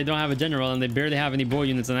are, and they don't have a general, and they barely have any bow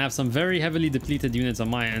units, and I have some very heavily depleted units on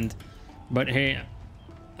my end. But hey,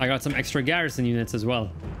 I got some extra garrison units as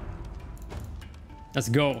well. Let's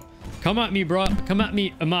go. Come at me, bro. Come at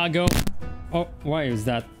me, Amago. Oh, why is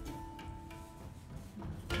that?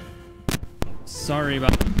 Sorry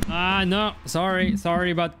about... Ah, no.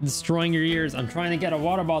 Sorry about destroying your ears. I'm trying to get a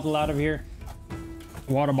water bottle out of here.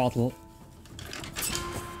 Water bottle.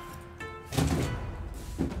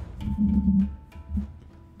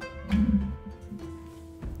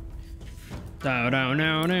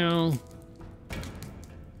 No.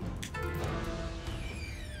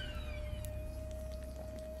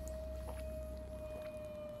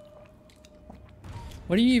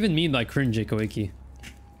 What do you even mean by cringe, Koiki?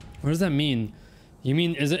 What does that mean? You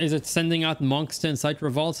mean is it sending out monks to incite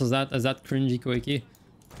revolts? Is that cringe, Koiki?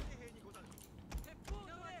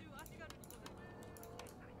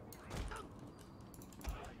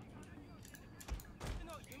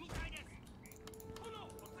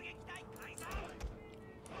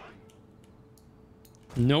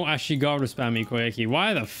 No Ashigaru spam, Koiki.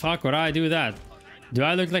 Why the fuck would I do that? Do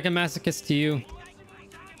I look like a masochist to you?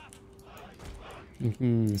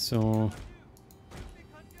 So...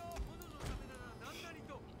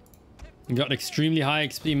 You got extremely high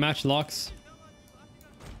XP match locks.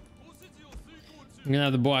 I'm gonna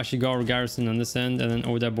have the Bo Ashigaru garrison on this end, and then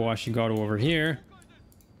Oda Bo Ashigaru over here.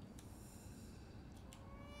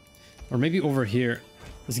 Or maybe over here.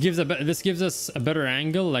 This gives us a better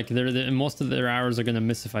angle. Like most of their arrows are gonna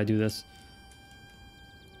miss if I do this.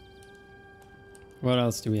 What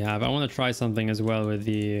else do we have? I want to try something as well with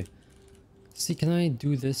the... See, can I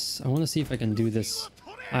do this? I want to see if I can do this.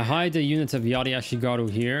 I hide the units of Yari Ashigaru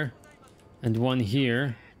here. And one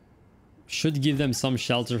here. Should give them some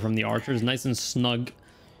shelter from the archers. Nice and snug.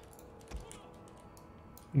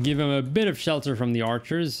 Give them a bit of shelter from the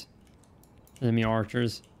archers. Enemy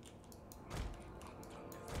archers.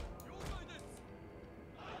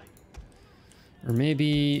 Or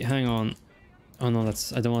maybe... Hang on. Oh no,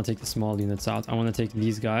 that's... I don't want to take the small units out. I want to take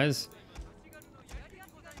these guys.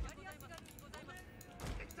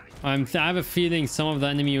 I have a feeling some of the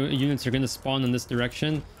enemy units are going to spawn in this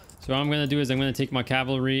direction. So what I'm going to do is I'm going to take my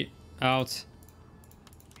cavalry out.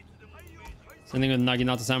 Sending with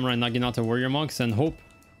Naginata Samurai and Naginata Warrior Monks and hope.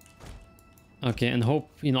 Okay, and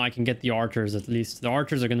hope, you know, I can get the archers at least. The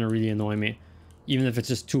archers are going to really annoy me. Even if it's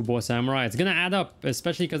just 2 Bo Samurai. It's going to add up,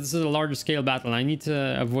 especially because this is a larger scale battle. I need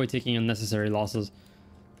to avoid taking unnecessary losses.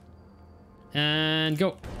 And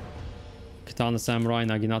go. Katana Samurai,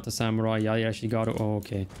 Naginata Samurai, Yari Ashigaru. Oh,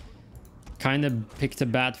 okay. Kind of picked a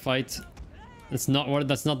bad fight. That's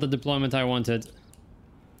not the deployment I wanted.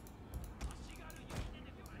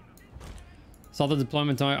 Saw the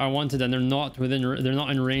deployment I wanted, and they're not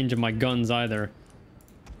in range of my guns either.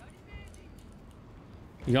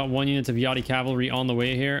 We got 1 unit of Yari cavalry on the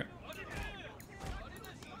way here.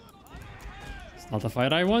 It's not the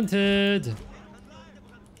fight I wanted.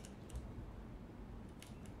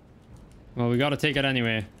 Well, we gotta take it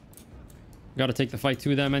anyway. We gotta take the fight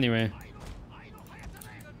to them anyway.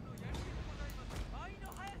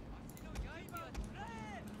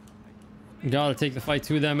 Gotta take the fight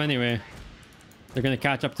to them anyway. They're gonna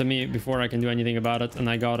catch up to me before I can do anything about it, and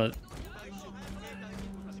I got it.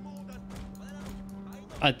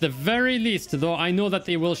 At the very least, though, I know that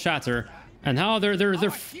they will shatter. And how they're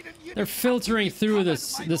filtering through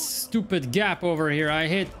this stupid gap over here. I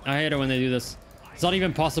hate it when they do this. It's not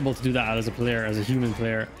even possible to do that as a player, as a human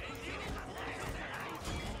player.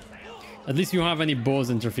 At least you don't have any bows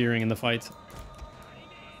interfering in the fight.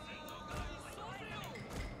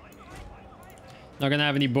 Not gonna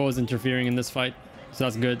have any bows interfering in this fight, so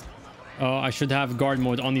that's good. Oh, I should have guard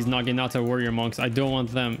mode on these Naginata warrior monks. I don't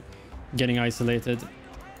want them getting isolated.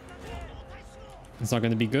 It's not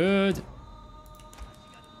gonna be good.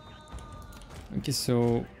 Okay,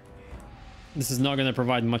 so this is not gonna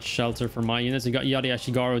provide much shelter for my units. You got Yari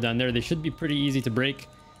Ashigaru down there. They should be pretty easy to break.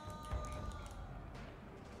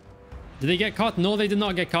 Did they get caught? No, they did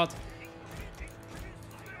not get caught.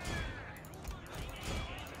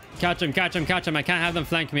 Catch him, catch him, catch him. I can't have them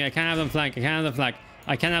flank me. I can't have them flank. I can't have them flank.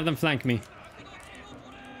 I can't have them flank me.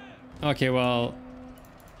 Okay, well,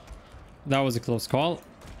 that was a close call.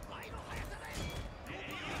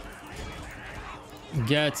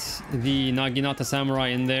 Get the Naginata Samurai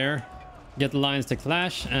in there. Get the lines to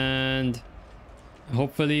clash, and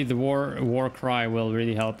hopefully the war cry will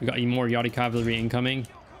really help. We got more Yari cavalry incoming.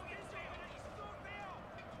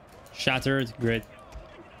 Shattered, great.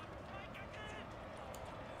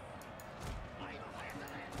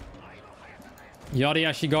 Yari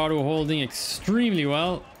Ashigaru holding extremely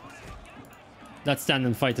well. That stand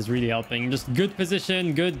and fight is really helping. Just good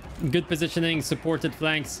position, good positioning, supported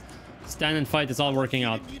flanks. Stand and fight is all working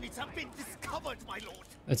out.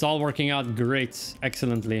 It's all working out great,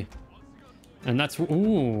 excellently. And that's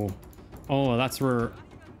ooh. Oh, that's where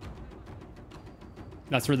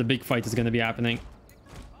the big fight is going to be happening.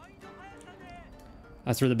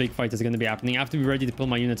 That's where the big fight is going to be happening. I have to be ready to pull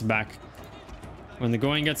my units back when the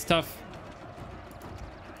going gets tough.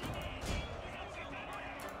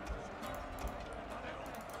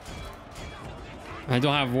 I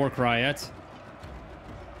don't have war cry yet.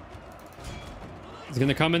 It's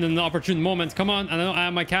gonna come in an opportune moment. Come on. I know I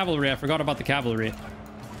have my cavalry. I forgot about the cavalry.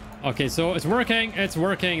 Okay, so it's working. It's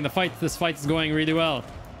working. This fight is going really well.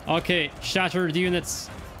 Okay, shattered units.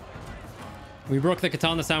 We broke the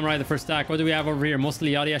Katana Samurai the first stack. What do we have over here?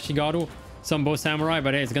 Mostly Yari Ashigaru, some Bow Samurai,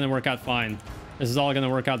 but hey, it's gonna work out fine. This is all gonna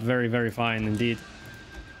work out very, very fine indeed.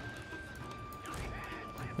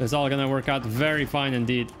 This is all gonna work out very fine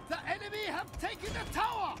indeed. The enemy have taken the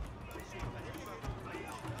tower.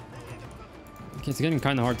 Okay, it's getting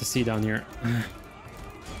kind of hard to see down here.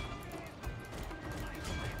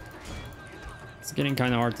 It's getting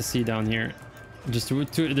kind of hard to see down here. Just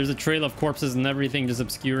there's a trail of corpses and everything just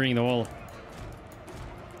obscuring the whole.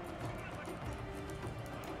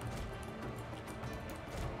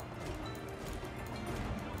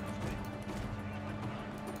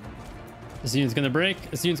 This unit's gonna break.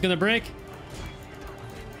 This unit's gonna break.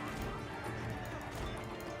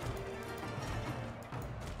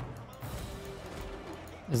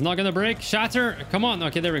 It's not gonna break. Shatter. Come on.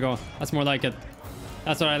 Okay, there we go. That's more like it.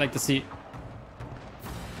 That's what I like to see.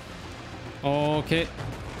 Okay.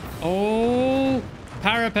 Oh,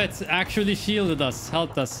 parapets actually shielded us,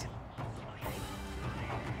 helped us.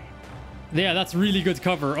 Yeah, that's really good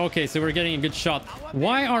cover. Okay, so we're getting a good shot.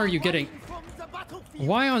 Why are you getting...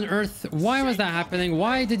 Why on earth? Why was that happening?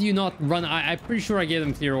 Why did you not run? I'm pretty sure I gave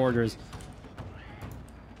them clear orders.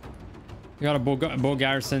 We got a bow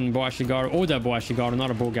garrison, Bow Ashigaru. Oda Bow Ashigaru, not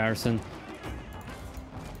a bow garrison.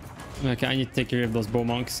 Okay, I need to take care of those bow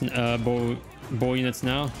monks, bow units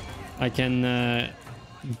now. I can...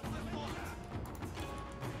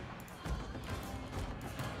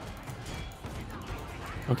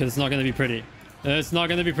 Okay, it's not going to be pretty. It's not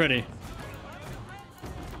going to be pretty.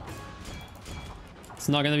 It's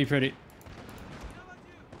not going to be pretty.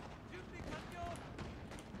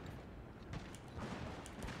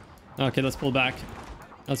 Okay, let's pull back.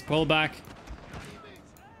 Let's pull back.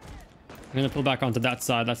 I'm going to pull back onto that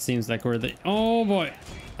side. That seems like we're the... Oh, boy.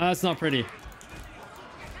 That's not pretty.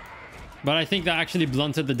 But I think that actually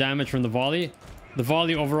blunted the damage from the volley. The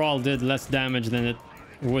volley overall did less damage than it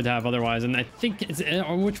would have otherwise. And I think it's...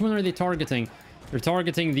 Which one are they targeting? They're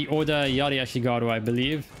targeting the Oda Yari Ashigaru, I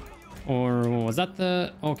believe. Or was that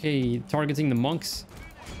the... Okay, targeting the monks.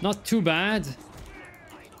 Not too bad.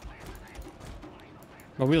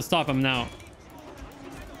 But we'll stop him now.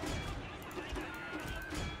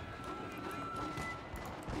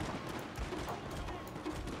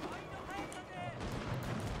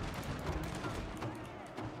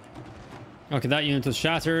 Okay, that unit was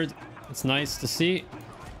shattered. It's nice to see.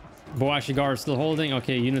 Bow Ashigaru still holding.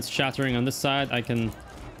 Okay, units shattering on this side. I can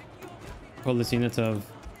Call this unit of...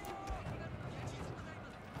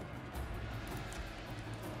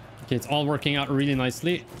 Okay, it's all working out really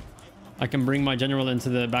nicely. I can bring my general into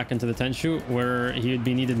the back into the Tenshu where he would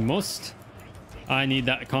be needed most. I need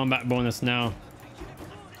that combat bonus now.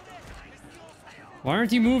 Why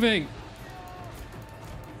aren't you moving?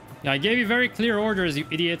 Yeah, I gave you very clear orders, you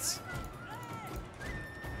idiots.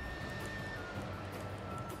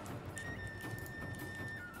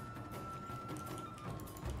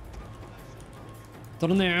 No.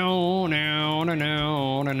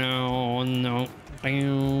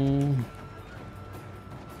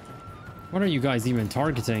 What are you guys even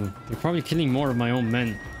targeting? You're probably killing more of my own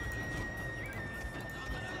men.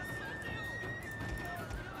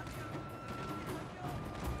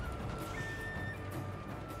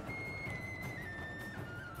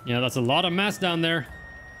 Yeah, that's a lot of mass down there.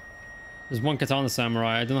 There's one Katana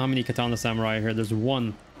Samurai. I don't know how many Katana Samurai are here. There's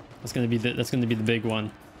one. That's gonna be the big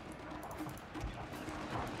one.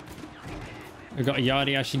 We got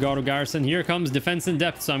Yari Ashigaru Garrison. Here comes defense in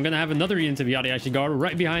depth, so I'm gonna have another unit of Yari Ashigaru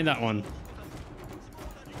right behind that one.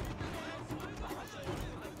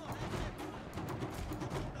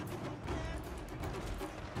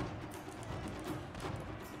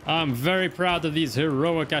 I'm very proud of these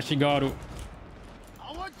heroic Ashigaru.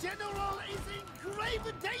 Our general is in grave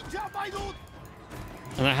danger, my lord.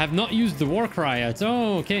 And I have not used the war cry yet.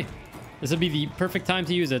 Oh, okay. This will be the perfect time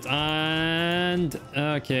to use it. And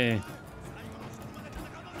okay.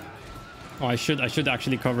 Oh, I should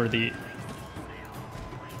actually cover the...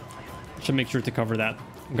 Should make sure to cover that.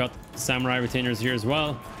 Got samurai retainers here as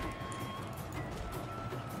well.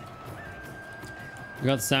 We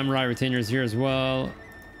got samurai retainers here as well.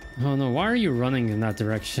 Oh no, why are you running in that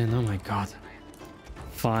direction? Oh my god.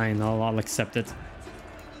 Fine, I'll accept it.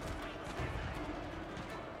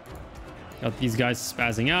 Got these guys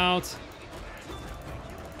spazzing out.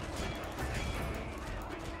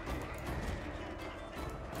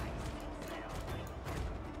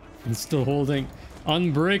 And still holding.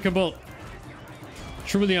 Unbreakable.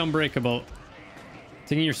 Truly unbreakable.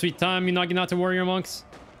 Taking your sweet time, you Naginata warrior monks.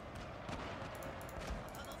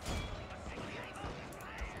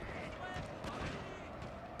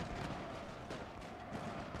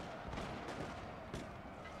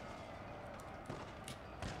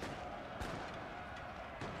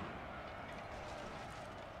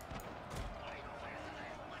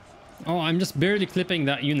 Oh, I'm just barely clipping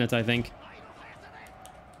that unit, I think.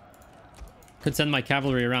 Could send my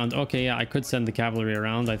cavalry around. Okay, yeah, I could send the cavalry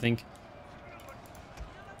around, I think.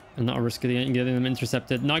 And not risk getting them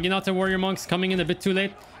intercepted. Naginata warrior monks coming in a bit too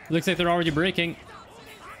late. It looks like they're already breaking.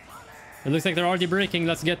 It looks like they're already breaking.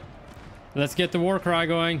 Let's get the war cry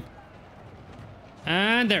going.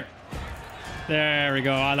 And there. There we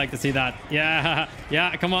go. I like to see that. Yeah,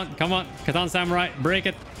 yeah, come on, come on. Katan Samurai, break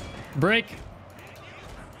it. Break.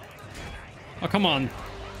 Oh, come on.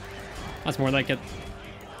 That's more like it.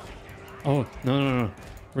 Oh, no.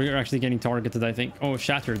 We're actually getting targeted, I think. Oh,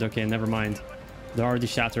 shattered. Okay, never mind. They're already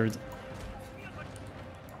shattered.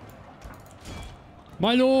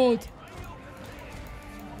 My lord!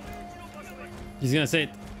 He's gonna say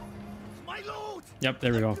it. My lord! Yep,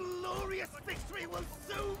 there we go. Glorious victory will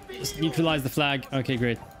soon be Just yours. neutralize the flag. Okay,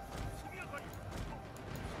 great.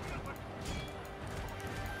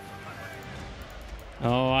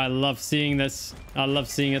 Oh, I love seeing this. I love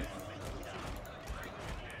seeing it.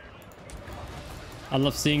 I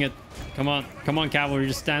love seeing it. Come on, cavalry.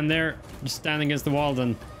 Just stand there. Just stand against the wall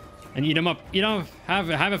and eat them up. You know, have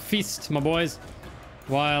a feast, my boys.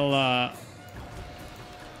 While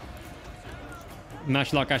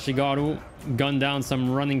Mashlock Ashigaru gun down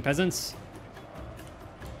some running peasants.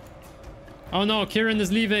 Oh no, Kirin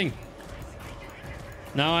is leaving.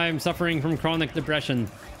 Now I'm suffering from chronic depression.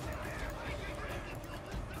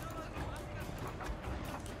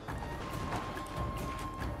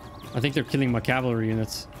 I think they're killing my cavalry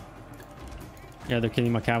units. Yeah, they're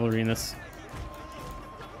killing my cavalry units.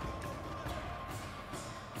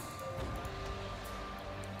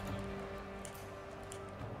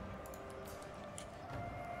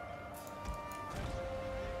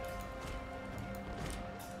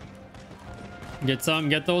 Get some,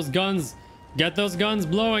 get those guns. Get those guns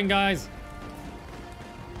blowing, guys.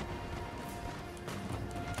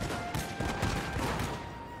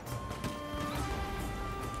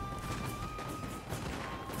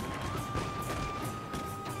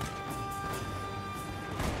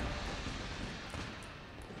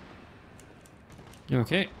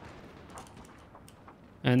 Okay.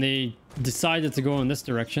 And they decided to go in this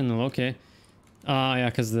direction. Well, okay. Yeah,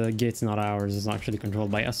 because the gate's not ours. It's actually controlled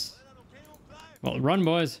by us. Well, run,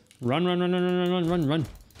 boys. Run.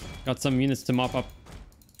 Got some units to mop up.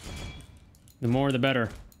 The more the better.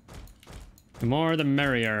 The more the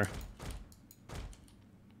merrier.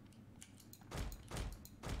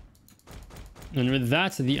 And with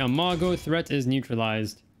that, the Amago threat is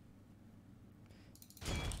neutralized.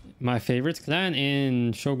 My favorite clan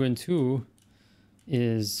in Shogun 2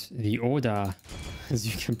 is the Oda, as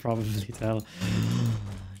you can probably tell.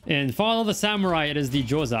 In Fall of the Samurai, it is the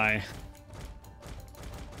Josei.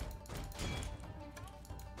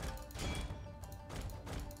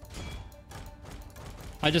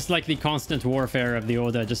 I just like the constant warfare of the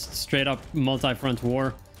Oda, just straight up multi-front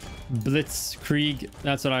war. Blitzkrieg,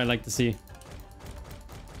 that's what I like to see.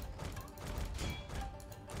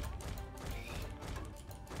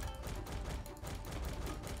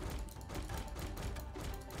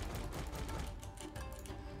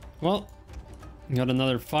 Well, got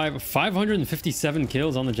another 557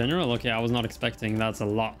 kills on the general. Okay, I was not expecting. That's a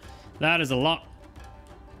lot. That is a lot.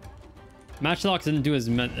 Matchlocks didn't do as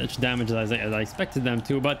much damage as I expected them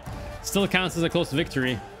to, but still counts as a close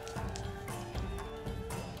victory.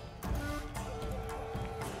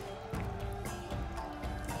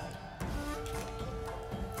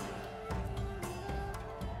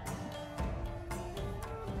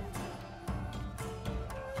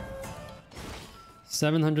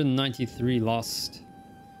 $793 lost.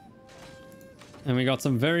 And we got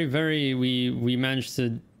some we managed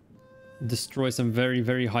to destroy some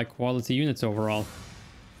very high quality units overall.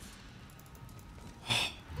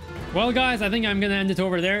 Well guys, I think I'm gonna end it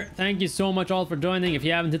over there. Thank you so much all for joining. If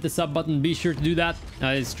you haven't hit the sub button, be sure to do that.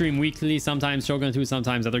 I stream weekly, sometimes Shogun 2,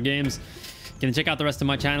 sometimes other games. You can check out the rest of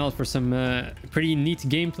my channel for some pretty neat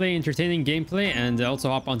gameplay, entertaining gameplay, and also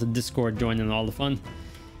hop onto Discord, join in all the fun.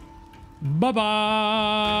 Bye-bye!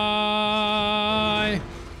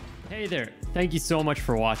 Hey there, thank you so much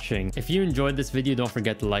for watching. If you enjoyed this video, don't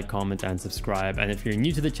forget to like, comment, and subscribe. And if you're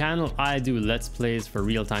new to the channel, I do Let's Plays for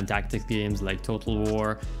real-time tactics games like Total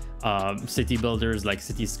War, city builders like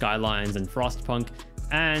City Skylines and Frostpunk,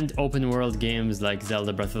 and open world games like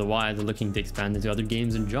Zelda Breath of the Wild, looking to expand into other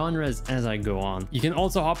games and genres as I go on. You can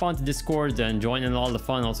also hop onto Discord and join in all the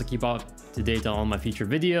fun, also keep up to date on all my future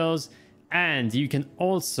videos. And you can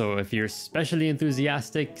also, if you're especially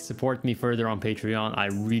enthusiastic, support me further on Patreon. I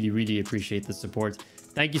really appreciate the support.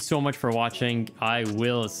 Thank you so much for watching. I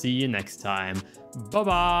will see you next time. Bye-bye!